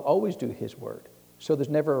God will always do his word. So there's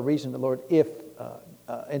never a reason, the Lord, if...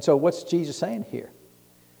 and so what's Jesus saying here?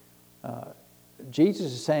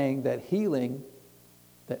 Jesus is saying that healing,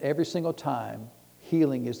 that every single time,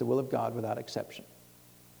 healing is the will of God without exception.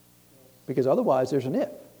 Because otherwise, there's an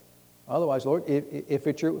if. Otherwise, Lord, if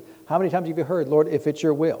it's your... How many times have you heard, Lord, if it's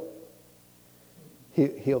your will,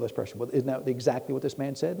 heal this person? Well, isn't that exactly what this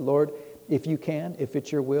man said? Lord, if you can, if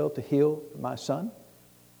it's your will to heal my son?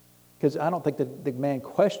 Because I don't think that the man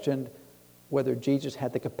questioned whether Jesus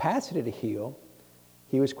had the capacity to heal.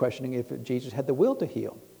 He was questioning if Jesus had the will to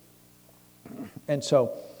heal. And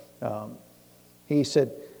so he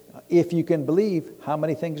said, if you can believe, how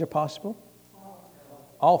many things are possible?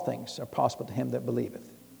 All things are possible to him that believeth.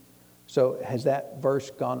 So has that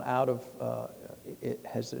verse gone out of,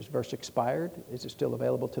 has this verse expired? Is it still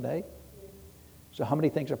available today? So how many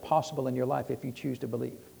things are possible in your life if you choose to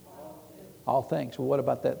believe? All things. Well, what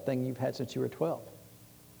about that thing you've had since you were 12?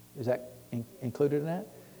 Is that included in that?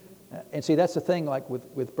 And see, that's the thing, like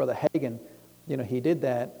with Brother Hagin, he did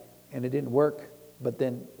that and it didn't work. But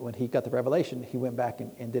then when he got the revelation, he went back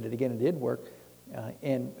and did it again and it did work.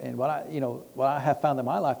 And what I have found in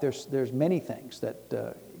my life, there's many things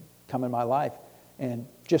that come in my life, and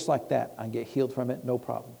just like that, I can get healed from it, no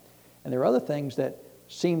problem. And there are other things that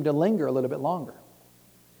seem to linger a little bit longer.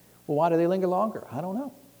 Well, why do they linger longer? I don't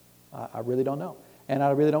know. I really don't know, and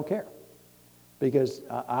I really don't care, because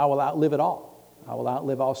I will outlive it all. I will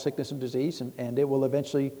outlive all sickness and disease, and it will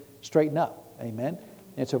eventually straighten up. Amen.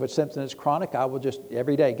 And so if it's something that's chronic, I will just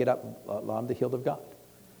every day get up and allow I'm the healed of God.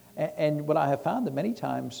 And what I have found that many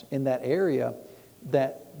times in that area,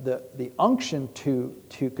 that the unction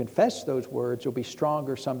to confess those words will be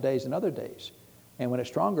stronger some days than other days. And when it's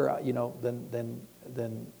stronger,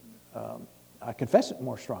 then I confess it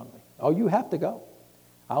more strongly. Oh, you have to go.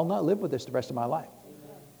 I'll not live with this the rest of my life.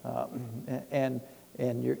 And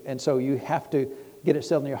so you have to get it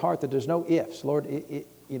settled in your heart that there's no ifs. Lord,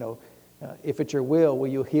 if it's your will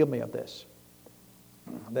you heal me of this?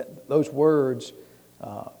 That those words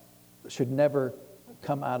should never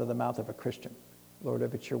come out of the mouth of a Christian. Lord,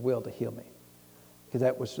 if it's your will to heal me.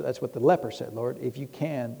 Because that's what the leper said. Lord, if you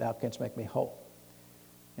can, thou canst make me whole.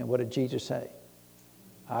 And what did Jesus say?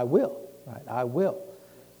 I will. Right? I will.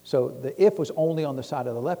 So the if was only on the side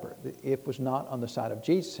of the leper. The if was not on the side of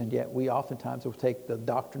Jesus. And yet we oftentimes will take the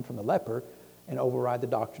doctrine from the leper and override the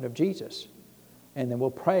doctrine of Jesus. And then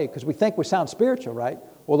we'll pray because we think we sound spiritual, right?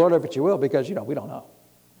 Well, Lord, if it's your will, because, we don't know.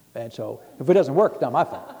 And so if it doesn't work, it's not my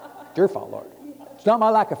fault. It's your fault, Lord. It's not my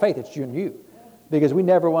lack of faith, it's you. Because we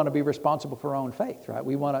never want to be responsible for our own faith, right?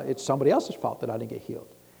 It's somebody else's fault that I didn't get healed.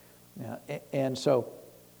 And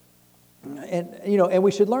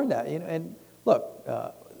we should learn that. And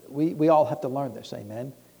look, we all have to learn this,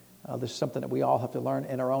 amen? This is something that we all have to learn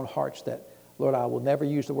in our own hearts that, Lord, I will never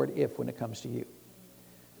use the word if when it comes to you.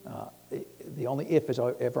 The only if is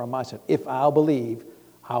ever on my side. If I'll believe,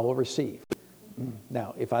 I will receive.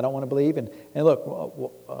 Now, if I don't want to believe, and look,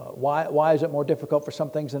 why is it more difficult for some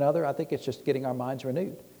things than other? I think it's just getting our minds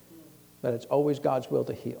renewed. That it's always God's will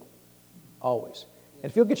to heal. Always. And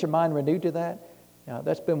if you'll get your mind renewed to that,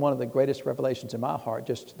 that's been one of the greatest revelations in my heart,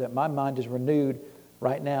 just that my mind is renewed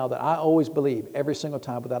right now, that I always believe every single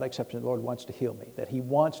time without exception the Lord wants to heal me, that He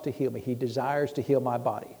wants to heal me. He desires to heal my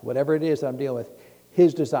body. Whatever it is that I'm dealing with,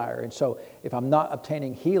 His desire. And so if I'm not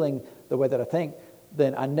obtaining healing the way that I think,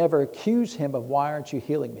 then I never accuse Him of, why aren't you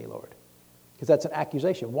healing me, Lord? Because that's an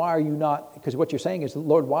accusation. Why are you not, because what you're saying is,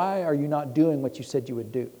 Lord, why are you not doing what you said you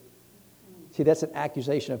would do? See, that's an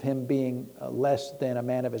accusation of Him being less than a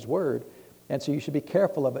man of His word. And so you should be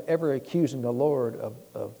careful of ever accusing the Lord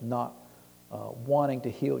of not wanting to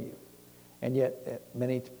heal you. And yet,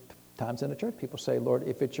 many times in the church, people say, Lord,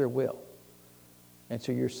 if it's your will. And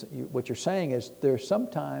so what you're saying is, there's some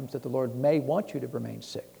times that the Lord may want you to remain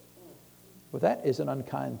sick. Well, that is an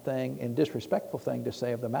unkind thing and disrespectful thing to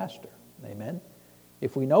say of the Master. Amen?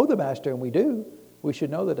 If we know the Master, and we do, we should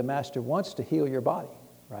know that the Master wants to heal your body,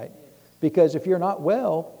 right? Because if you're not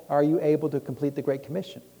well, are you able to complete the Great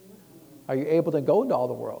Commission? Are you able to go into all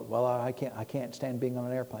the world? Well, I can't stand being on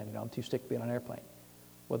an airplane. I'm too sick to be on an airplane.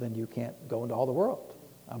 Well, then you can't go into all the world.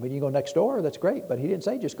 I mean, you go next door, that's great, but He didn't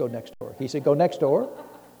say just go next door. He said go next door,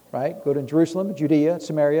 right? Go to Jerusalem, Judea,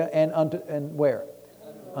 Samaria, and where?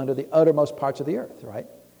 Under the uttermost parts of the earth, right?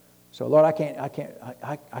 So, Lord, I can't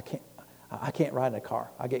ride in a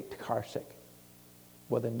car. I get car sick.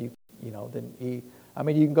 Well, then you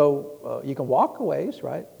can go, you can walk a ways,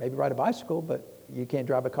 right? Maybe ride a bicycle, but you can't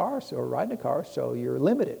drive a car or ride in a car, so you're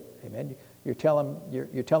limited. Amen. You're telling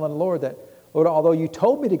the Lord that, Lord, although you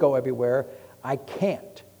told me to go everywhere, I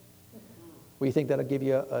can't. Well, you think that'll give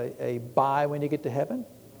you a bye when you get to heaven?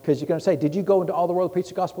 Because you're going to say, did you go into all the world and preach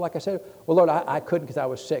the gospel like I said? Well, Lord, I couldn't because I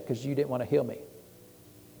was sick because you didn't want to heal me.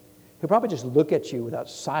 He'll probably just look at you without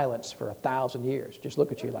silence for 1,000 years. Just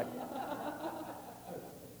look at you like...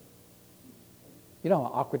 You know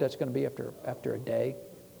how awkward that's going to be after a day?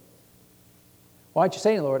 Why aren't you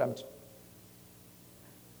saying, Lord,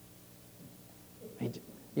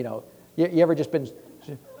 you ever just been...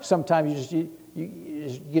 Sometimes you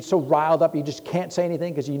get so riled up you just can't say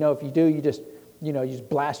anything because if you do, you just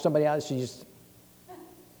blast somebody out. So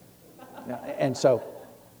and so,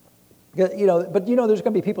 but there's going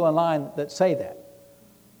to be people in line that say that.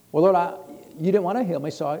 Well, Lord, you didn't want to heal me,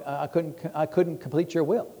 so I couldn't complete your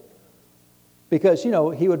will. Because,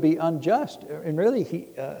 he would be unjust. And really,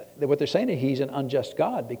 what they're saying is he's an unjust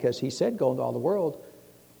God because he said go into all the world,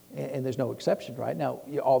 and there's no exception, right? Now,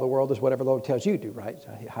 all the world is whatever the Lord tells you to do, right?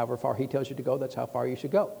 So however far he tells you to go, that's how far you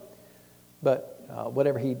should go. But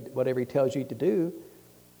whatever he tells you to do,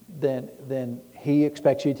 then he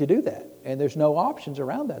expects you to do that. And there's no options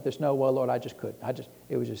around that. There's no, well, Lord, I just couldn't.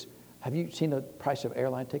 It was just, have you seen the price of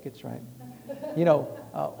airline tickets, right?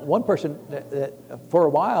 One person that for a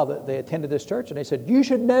while they attended this church and they said, you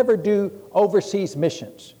should never do overseas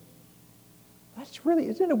missions.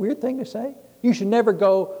 Isn't it a weird thing to say? You should never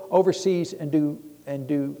go overseas and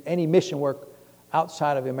do any mission work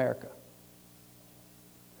outside of America.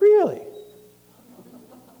 Really?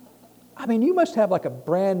 I mean, you must have like a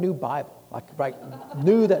brand new Bible, like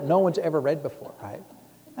new that no one's ever read before, right?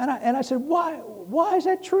 And I said, why is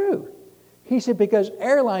that true? He said, because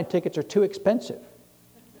airline tickets are too expensive.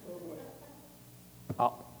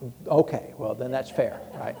 Oh, okay, well, then that's fair,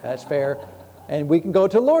 right? That's fair. And we can go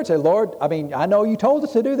to the Lord and say, Lord, I mean, I know you told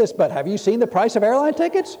us to do this, but have you seen the price of airline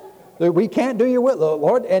tickets? We can't do your will,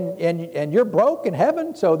 Lord, and you're broke in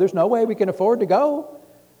heaven, so there's no way we can afford to go.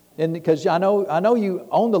 And because I know you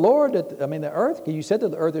own the Lord, the earth, because you said that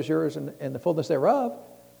the earth is yours and the fullness thereof.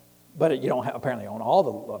 But you don't apparently own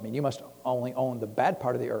all you must only own the bad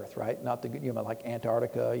part of the earth, right? Not like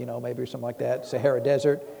Antarctica, maybe or something like that, Sahara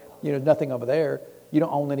Desert, nothing over there. You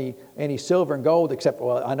don't own any silver and gold except,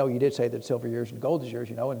 well, I know you did say that silver is yours and gold is yours,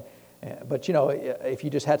 but if you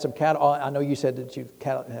just had some cattle, I know you said that you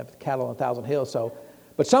have cattle on 1,000 hills,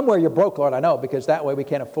 but somewhere you're broke, Lord, I know, because that way we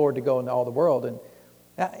can't afford to go into all the world. And,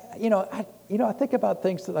 I think about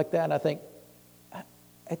things like that, and I think,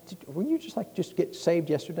 were you just get saved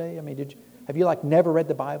yesterday? I mean, have you never read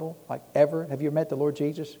the Bible, ever? Have you met the Lord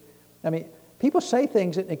Jesus? I mean, people say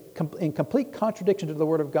things in complete contradiction to the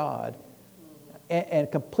Word of God and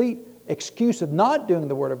complete excuse of not doing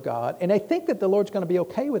the Word of God, and they think that the Lord's going to be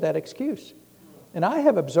okay with that excuse. And I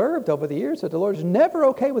have observed over the years that the Lord is never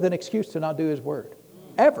okay with an excuse to not do His Word.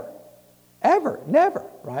 Ever. Ever. Never.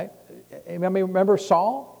 Right? I mean, remember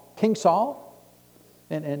Saul? King Saul?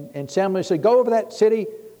 And Samuel said, go over that city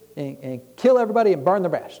and kill everybody and burn the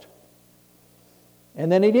rest.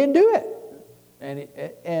 And then he didn't do it.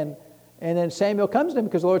 And then Samuel comes to him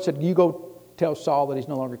because the Lord said, you go tell Saul that he's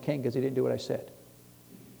no longer king because he didn't do what I said.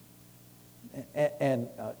 And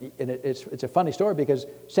it's a funny story because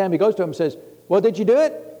Samuel goes to him and says, well, did you do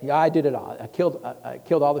it? Yeah, I did it all. I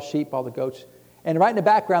killed all the sheep, all the goats. And right in the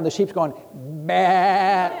background, the sheep's going,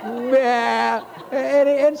 bah, bah.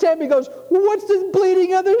 And Samuel goes, well, what's the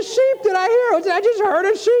bleating of the sheep that I hear? I just heard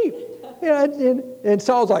a sheep. And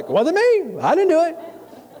Saul's like, wasn't me. I didn't do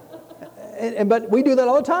it. But we do that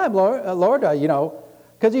all the time, Lord,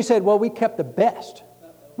 because he said, well, we kept the best.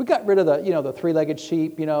 We got rid of the three-legged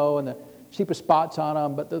sheep, and the sheep with spots on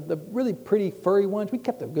them, but the really pretty furry ones, we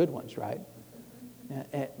kept the good ones, right?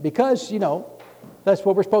 Because, that's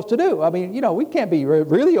what we're supposed to do. I mean, we can't be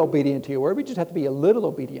really obedient to your word. We just have to be a little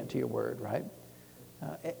obedient to your word, right?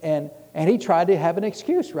 And he tried to have an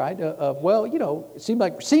excuse, right?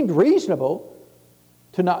 It seemed reasonable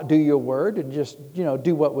to not do your word and just,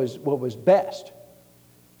 do what was best.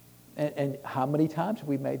 And how many times have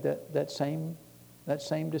we made that same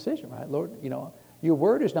decision, right? Lord, your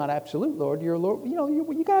word is not absolute, Lord. Your Lord,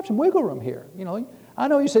 you got to have some wiggle room here. I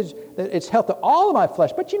know you said that it's health to all of my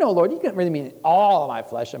flesh, but Lord, you can't really mean all of my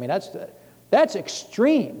flesh. I mean, that's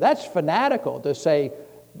extreme. That's fanatical to say,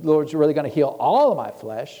 Lord's really going to heal all of my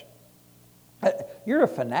flesh. You're a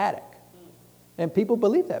fanatic. And people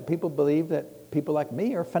believe that. People believe that people like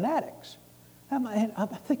me are fanatics. I'm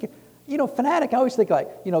thinking, fanatic, I always think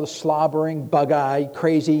the slobbering, bug-eyed,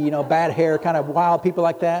 crazy, bad hair, kind of wild people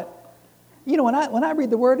like that. When I read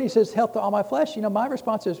the word, he says, health to all my flesh, my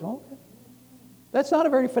response is, well, okay. That's not a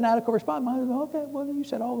very fanatical response. Okay, well, you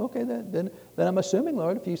said all, okay, then I'm assuming,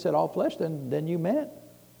 Lord, if you said all flesh, then you meant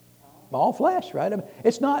all flesh, right? I mean,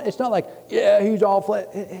 it's not like, yeah, he's all flesh.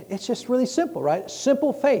 It's just really simple, right?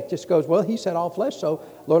 Simple faith just goes, well, he said all flesh, so,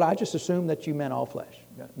 Lord, I just assume that you meant all flesh.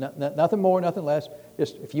 Nothing more, nothing less.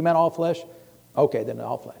 Just if you meant all flesh, okay, then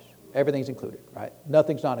all flesh. Everything's included, right?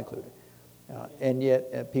 Nothing's not included. And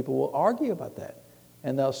yet people will argue about that.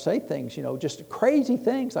 And they'll say things, just crazy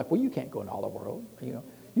things like, well, you can't go into all the world.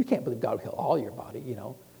 You can't believe God will heal all your body,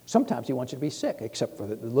 Sometimes he wants you to be sick, except for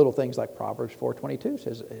the little things like Proverbs 4:22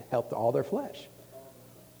 says, help to all their flesh.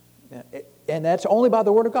 And that's only by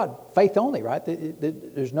the word of God, faith only, right?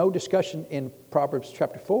 There's no discussion in Proverbs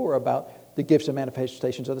chapter 4 about the gifts and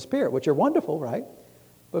manifestations of the Spirit, which are wonderful, right?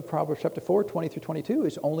 But Proverbs chapter 4, 20 through 22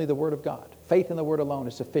 is only the word of God. Faith in the word alone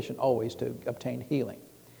is sufficient always to obtain healing.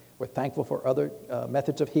 We're thankful for other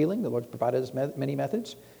methods of healing. The Lord's provided us many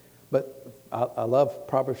methods. But I love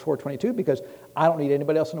Proverbs 4:22 because I don't need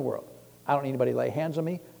anybody else in the world. I don't need anybody to lay hands on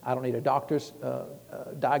me. I don't need a doctor's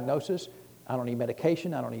diagnosis. I don't need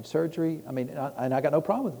medication. I don't need surgery. I mean, and I got no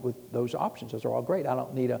problem with those options. Those are all great. I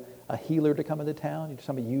don't need a healer to come into town.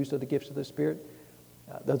 Somebody used of the gifts of the Spirit.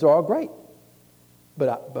 Those are all great.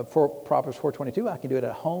 But for Proverbs 4:22, I can do it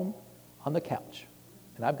at home on the couch.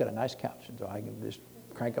 And I've got a nice couch. And so I can just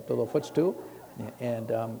crank up the little footstool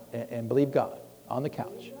and believe God on the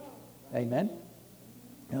couch. Amen?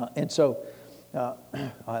 And so,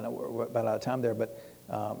 I know we're about out of time there, but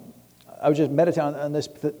I was just meditating on this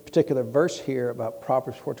particular verse here about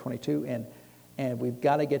Proverbs 4:22, and we've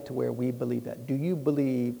got to get to where we believe that. Do you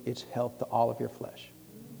believe it's health to all of your flesh?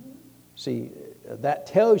 See, that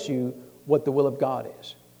tells you what the will of God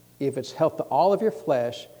is. If it's health to all of your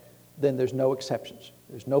flesh, then there's no exceptions.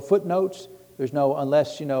 There's no footnotes. There's no,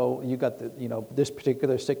 unless, you got this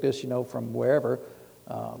particular sickness, from wherever,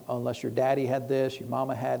 unless your daddy had this, your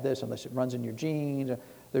mama had this, unless it runs in your genes,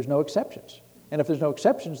 there's no exceptions. And if there's no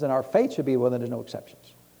exceptions, then our faith should be, well, then there's no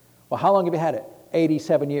exceptions. Well, how long have you had it?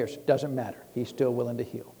 87 years. Doesn't matter. He's still willing to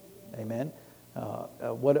heal. Amen.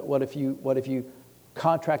 What if you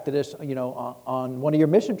contracted this, on one of your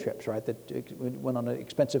mission trips, right? That went on an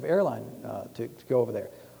expensive airline to go over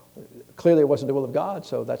there. Clearly, it wasn't the will of God,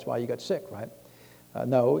 so that's why you got sick, right?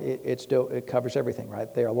 No, it covers everything,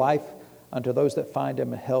 right? They are life unto those that find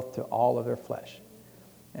Him, and health to all of their flesh.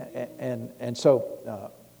 And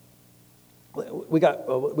so we got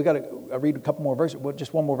to read a couple more verses.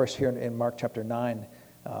 Just one more verse here in Mark chapter 9,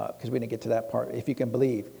 because we didn't get to that part. If you can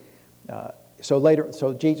believe.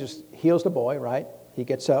 So Jesus heals the boy, right? He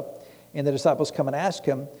gets up, and the disciples come and ask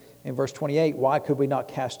Him in verse 28, why could we not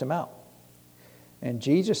cast him out? And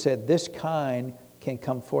Jesus said, this kind can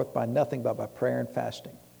come forth by nothing but by prayer and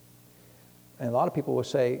fasting. And a lot of people will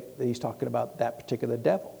say that He's talking about that particular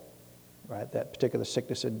devil, right? That particular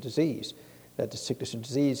sickness and disease. That the sickness and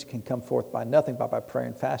disease can come forth by nothing but by prayer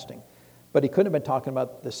and fasting. But He couldn't have been talking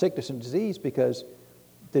about the sickness and disease, because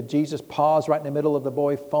did Jesus pause right in the middle of the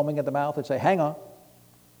boy foaming at the mouth and say, hang on,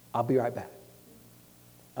 I'll be right back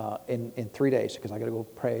in 3 days, because I got to go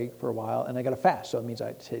pray for a while and I got to fast. So it means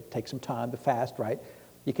I take some time to fast, right?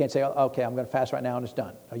 You can't say, okay, I'm going to fast right now and it's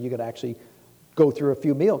done. No, you got to actually go through a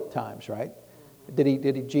few meal times, right?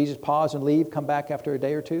 Did Jesus pause and leave, come back after a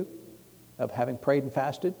day or two of having prayed and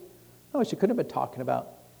fasted? No, she couldn't have been talking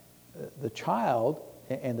about the child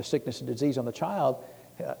and the sickness and disease on the child.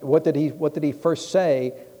 What did he first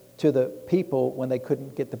say to the people when they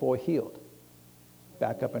couldn't get the boy healed?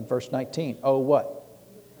 Back up in verse 19. Oh, what?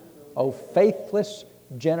 Oh, faithless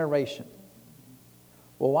generation.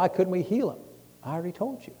 Well, why couldn't we heal him? I already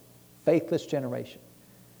told you. Faithless generation.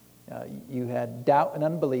 You had doubt and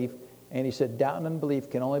unbelief, and He said doubt and unbelief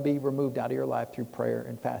can only be removed out of your life through prayer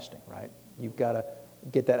and fasting, right? You've got to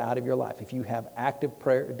get that out of your life. If you have active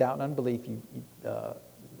prayer, doubt and unbelief, you can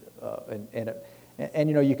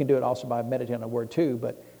do it also by meditating on the Word too.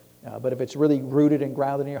 But if it's really rooted and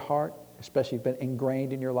grounded in your heart, especially if it's been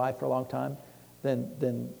ingrained in your life for a long time,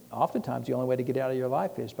 then oftentimes the only way to get it out of your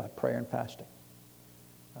life is by prayer and fasting.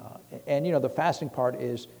 The fasting part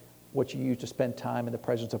is what you use to spend time in the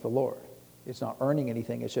presence of the Lord. It's not earning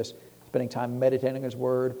anything. It's just spending time meditating on His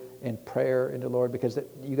Word and prayer in the Lord, because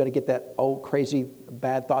you got to get that old crazy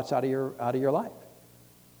bad thoughts out of your life.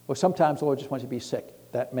 Well, sometimes the Lord just wants you to be sick.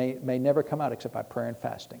 That may never come out except by prayer and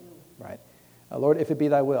fasting, right? Lord, if it be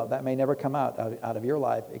Thy will, that may never come out of your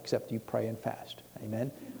life except you pray and fast.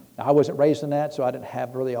 Amen. Now, I wasn't raised in that, so I didn't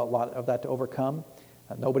have really a lot of that to overcome.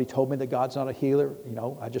 Nobody told me that God's not a healer.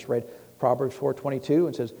 I just read Proverbs 4:22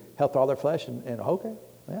 and says, health to all their flesh. And okay,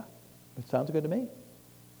 yeah, it sounds good to me.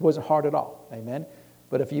 It wasn't hard at all. Amen.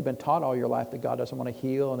 But if you've been taught all your life that God doesn't want to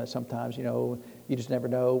heal, and that sometimes, you just never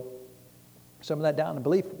know, some of that doubt and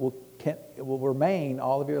belief will remain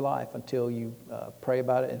all of your life until you pray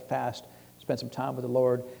about it and fast, spend some time with the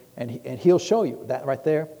Lord, and He'll show you that right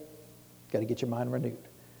there. Got to get your mind renewed.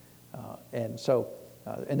 And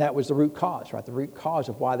that was the root cause, right? The root cause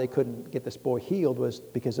of why they couldn't get this boy healed was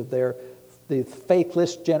because of the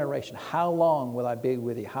faithless generation. How long will I be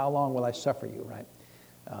with you? How long will I suffer you, right?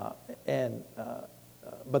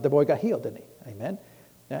 But the boy got healed, didn't he? Amen.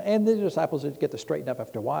 And the disciples did get to straighten up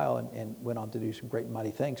after a while and went on to do some great and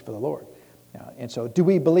mighty things for the Lord. And so do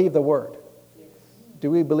we believe the Word? Yes. Do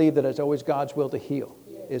we believe that it's always God's will to heal?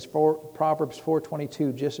 Yes. Is Proverbs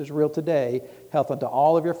 4:22 just as real today, health unto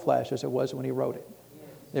all of your flesh, as it was when He wrote it? Yes.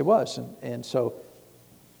 It was. And so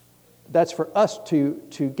that's for us to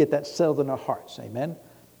get that settled in our hearts. Amen.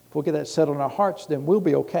 If we'll get that settled in our hearts, then we'll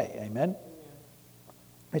be okay. Amen.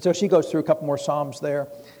 And so she goes through a couple more Psalms there,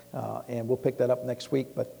 and we'll pick that up next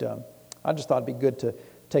week. But I just thought it'd be good to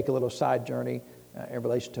take a little side journey in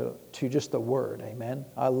relation to just the Word. Amen.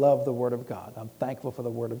 I love the Word of God. I'm thankful for the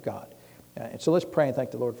Word of God. And so let's pray and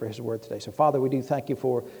thank the Lord for His Word today. So, Father, we do thank you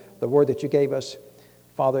for the Word that you gave us.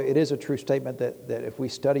 Father, it is a true statement that if we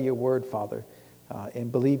study your Word, Father,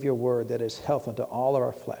 and believe your Word, that is health unto all of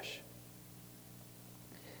our flesh.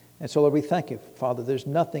 And so, Lord, we thank you, Father. There's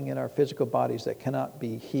nothing in our physical bodies that cannot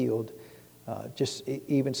be healed just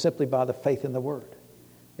even simply by the faith in the Word.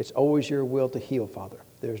 It's always your will to heal, Father.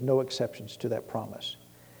 There's no exceptions to that promise.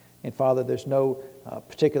 And, Father, there's no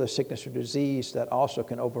particular sickness or disease that also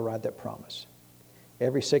can override that promise.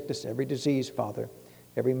 Every sickness, every disease, Father,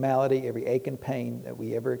 every malady, every ache and pain that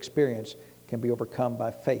we ever experience can be overcome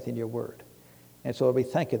by faith in your Word. And so, Lord, we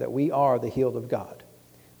thank you that we are the healed of God.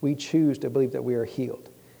 We choose to believe that we are healed.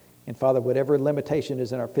 And Father, whatever limitation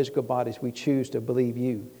is in our physical bodies, we choose to believe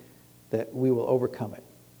you that we will overcome it.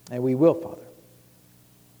 And we will, Father.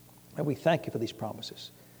 And we thank you for these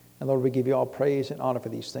promises. And Lord, we give you all praise and honor for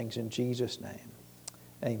these things in Jesus' name.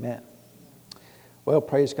 Amen. Well,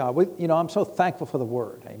 praise God. I'm so thankful for the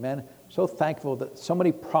Word. Amen. So thankful that so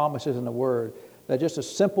many promises in the Word that just a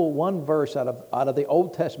simple one verse out of the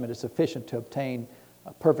Old Testament is sufficient to obtain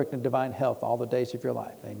perfect and divine health all the days of your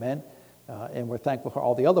life. Amen. And we're thankful for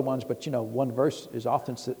all the other ones, but one verse is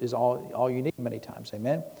often all you need many times.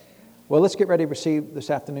 Amen. Well, let's get ready to receive this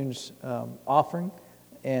afternoon's offering,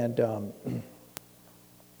 and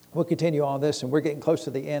we'll continue on this. And we're getting close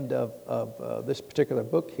to the end of this particular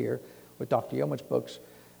book here with Dr. Yeoman's books,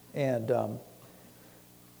 and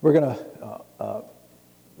we're going to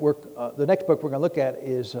work. The next book we're going to look at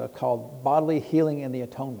is called Bodily Healing and the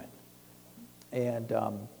Atonement, and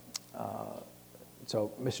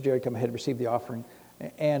so Mr. Jerry, come ahead and receive the offering.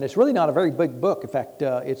 And it's really not a very big book. In fact,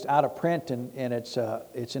 it's out of print and it's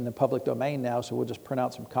in the public domain now, so we'll just print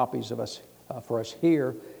out some copies of us for us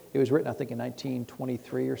here. It was written, I think, in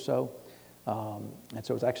 1923 or so. And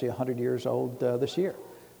so it's actually 100 years old this year.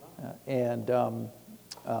 And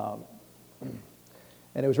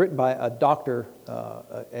it was written by a doctor,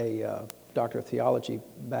 a doctor of theology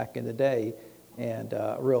back in the day, and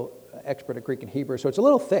a real expert at Greek and Hebrew. So it's a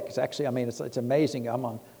little thick. It's actually, it's amazing. I'm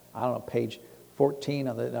on, page 14,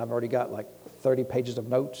 and I've already got like 30 pages of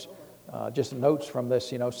notes, just notes from this,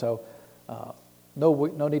 so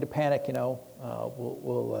no need to panic,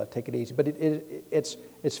 we'll take it easy. But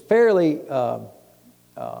it's fairly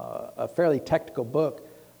a fairly technical book,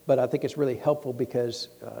 but I think it's really helpful because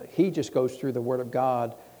he just goes through the Word of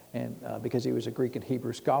God, and because he was a Greek and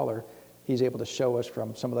Hebrew scholar, he's able to show us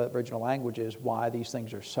from some of the original languages why these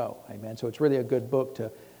things are so. Amen. So it's really a good book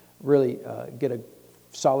to really get a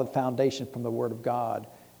solid foundation from the Word of God,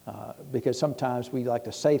 because sometimes we like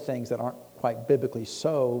to say things that aren't quite biblically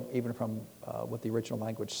so, even from what the original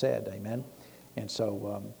language said. Amen. And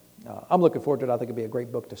so I'm looking forward to it. I think it'll be a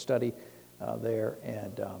great book to study there,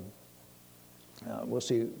 and we'll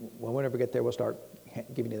see. Whenever we get there, we'll start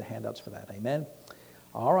giving you the handouts for that. Amen.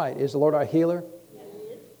 All right. Is the Lord our healer?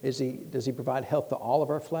 Does he provide health to all of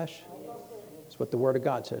our flesh? That's what the Word of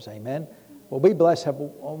God says. Amen. Well, be blessed. Have a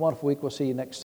wonderful week. We'll see you next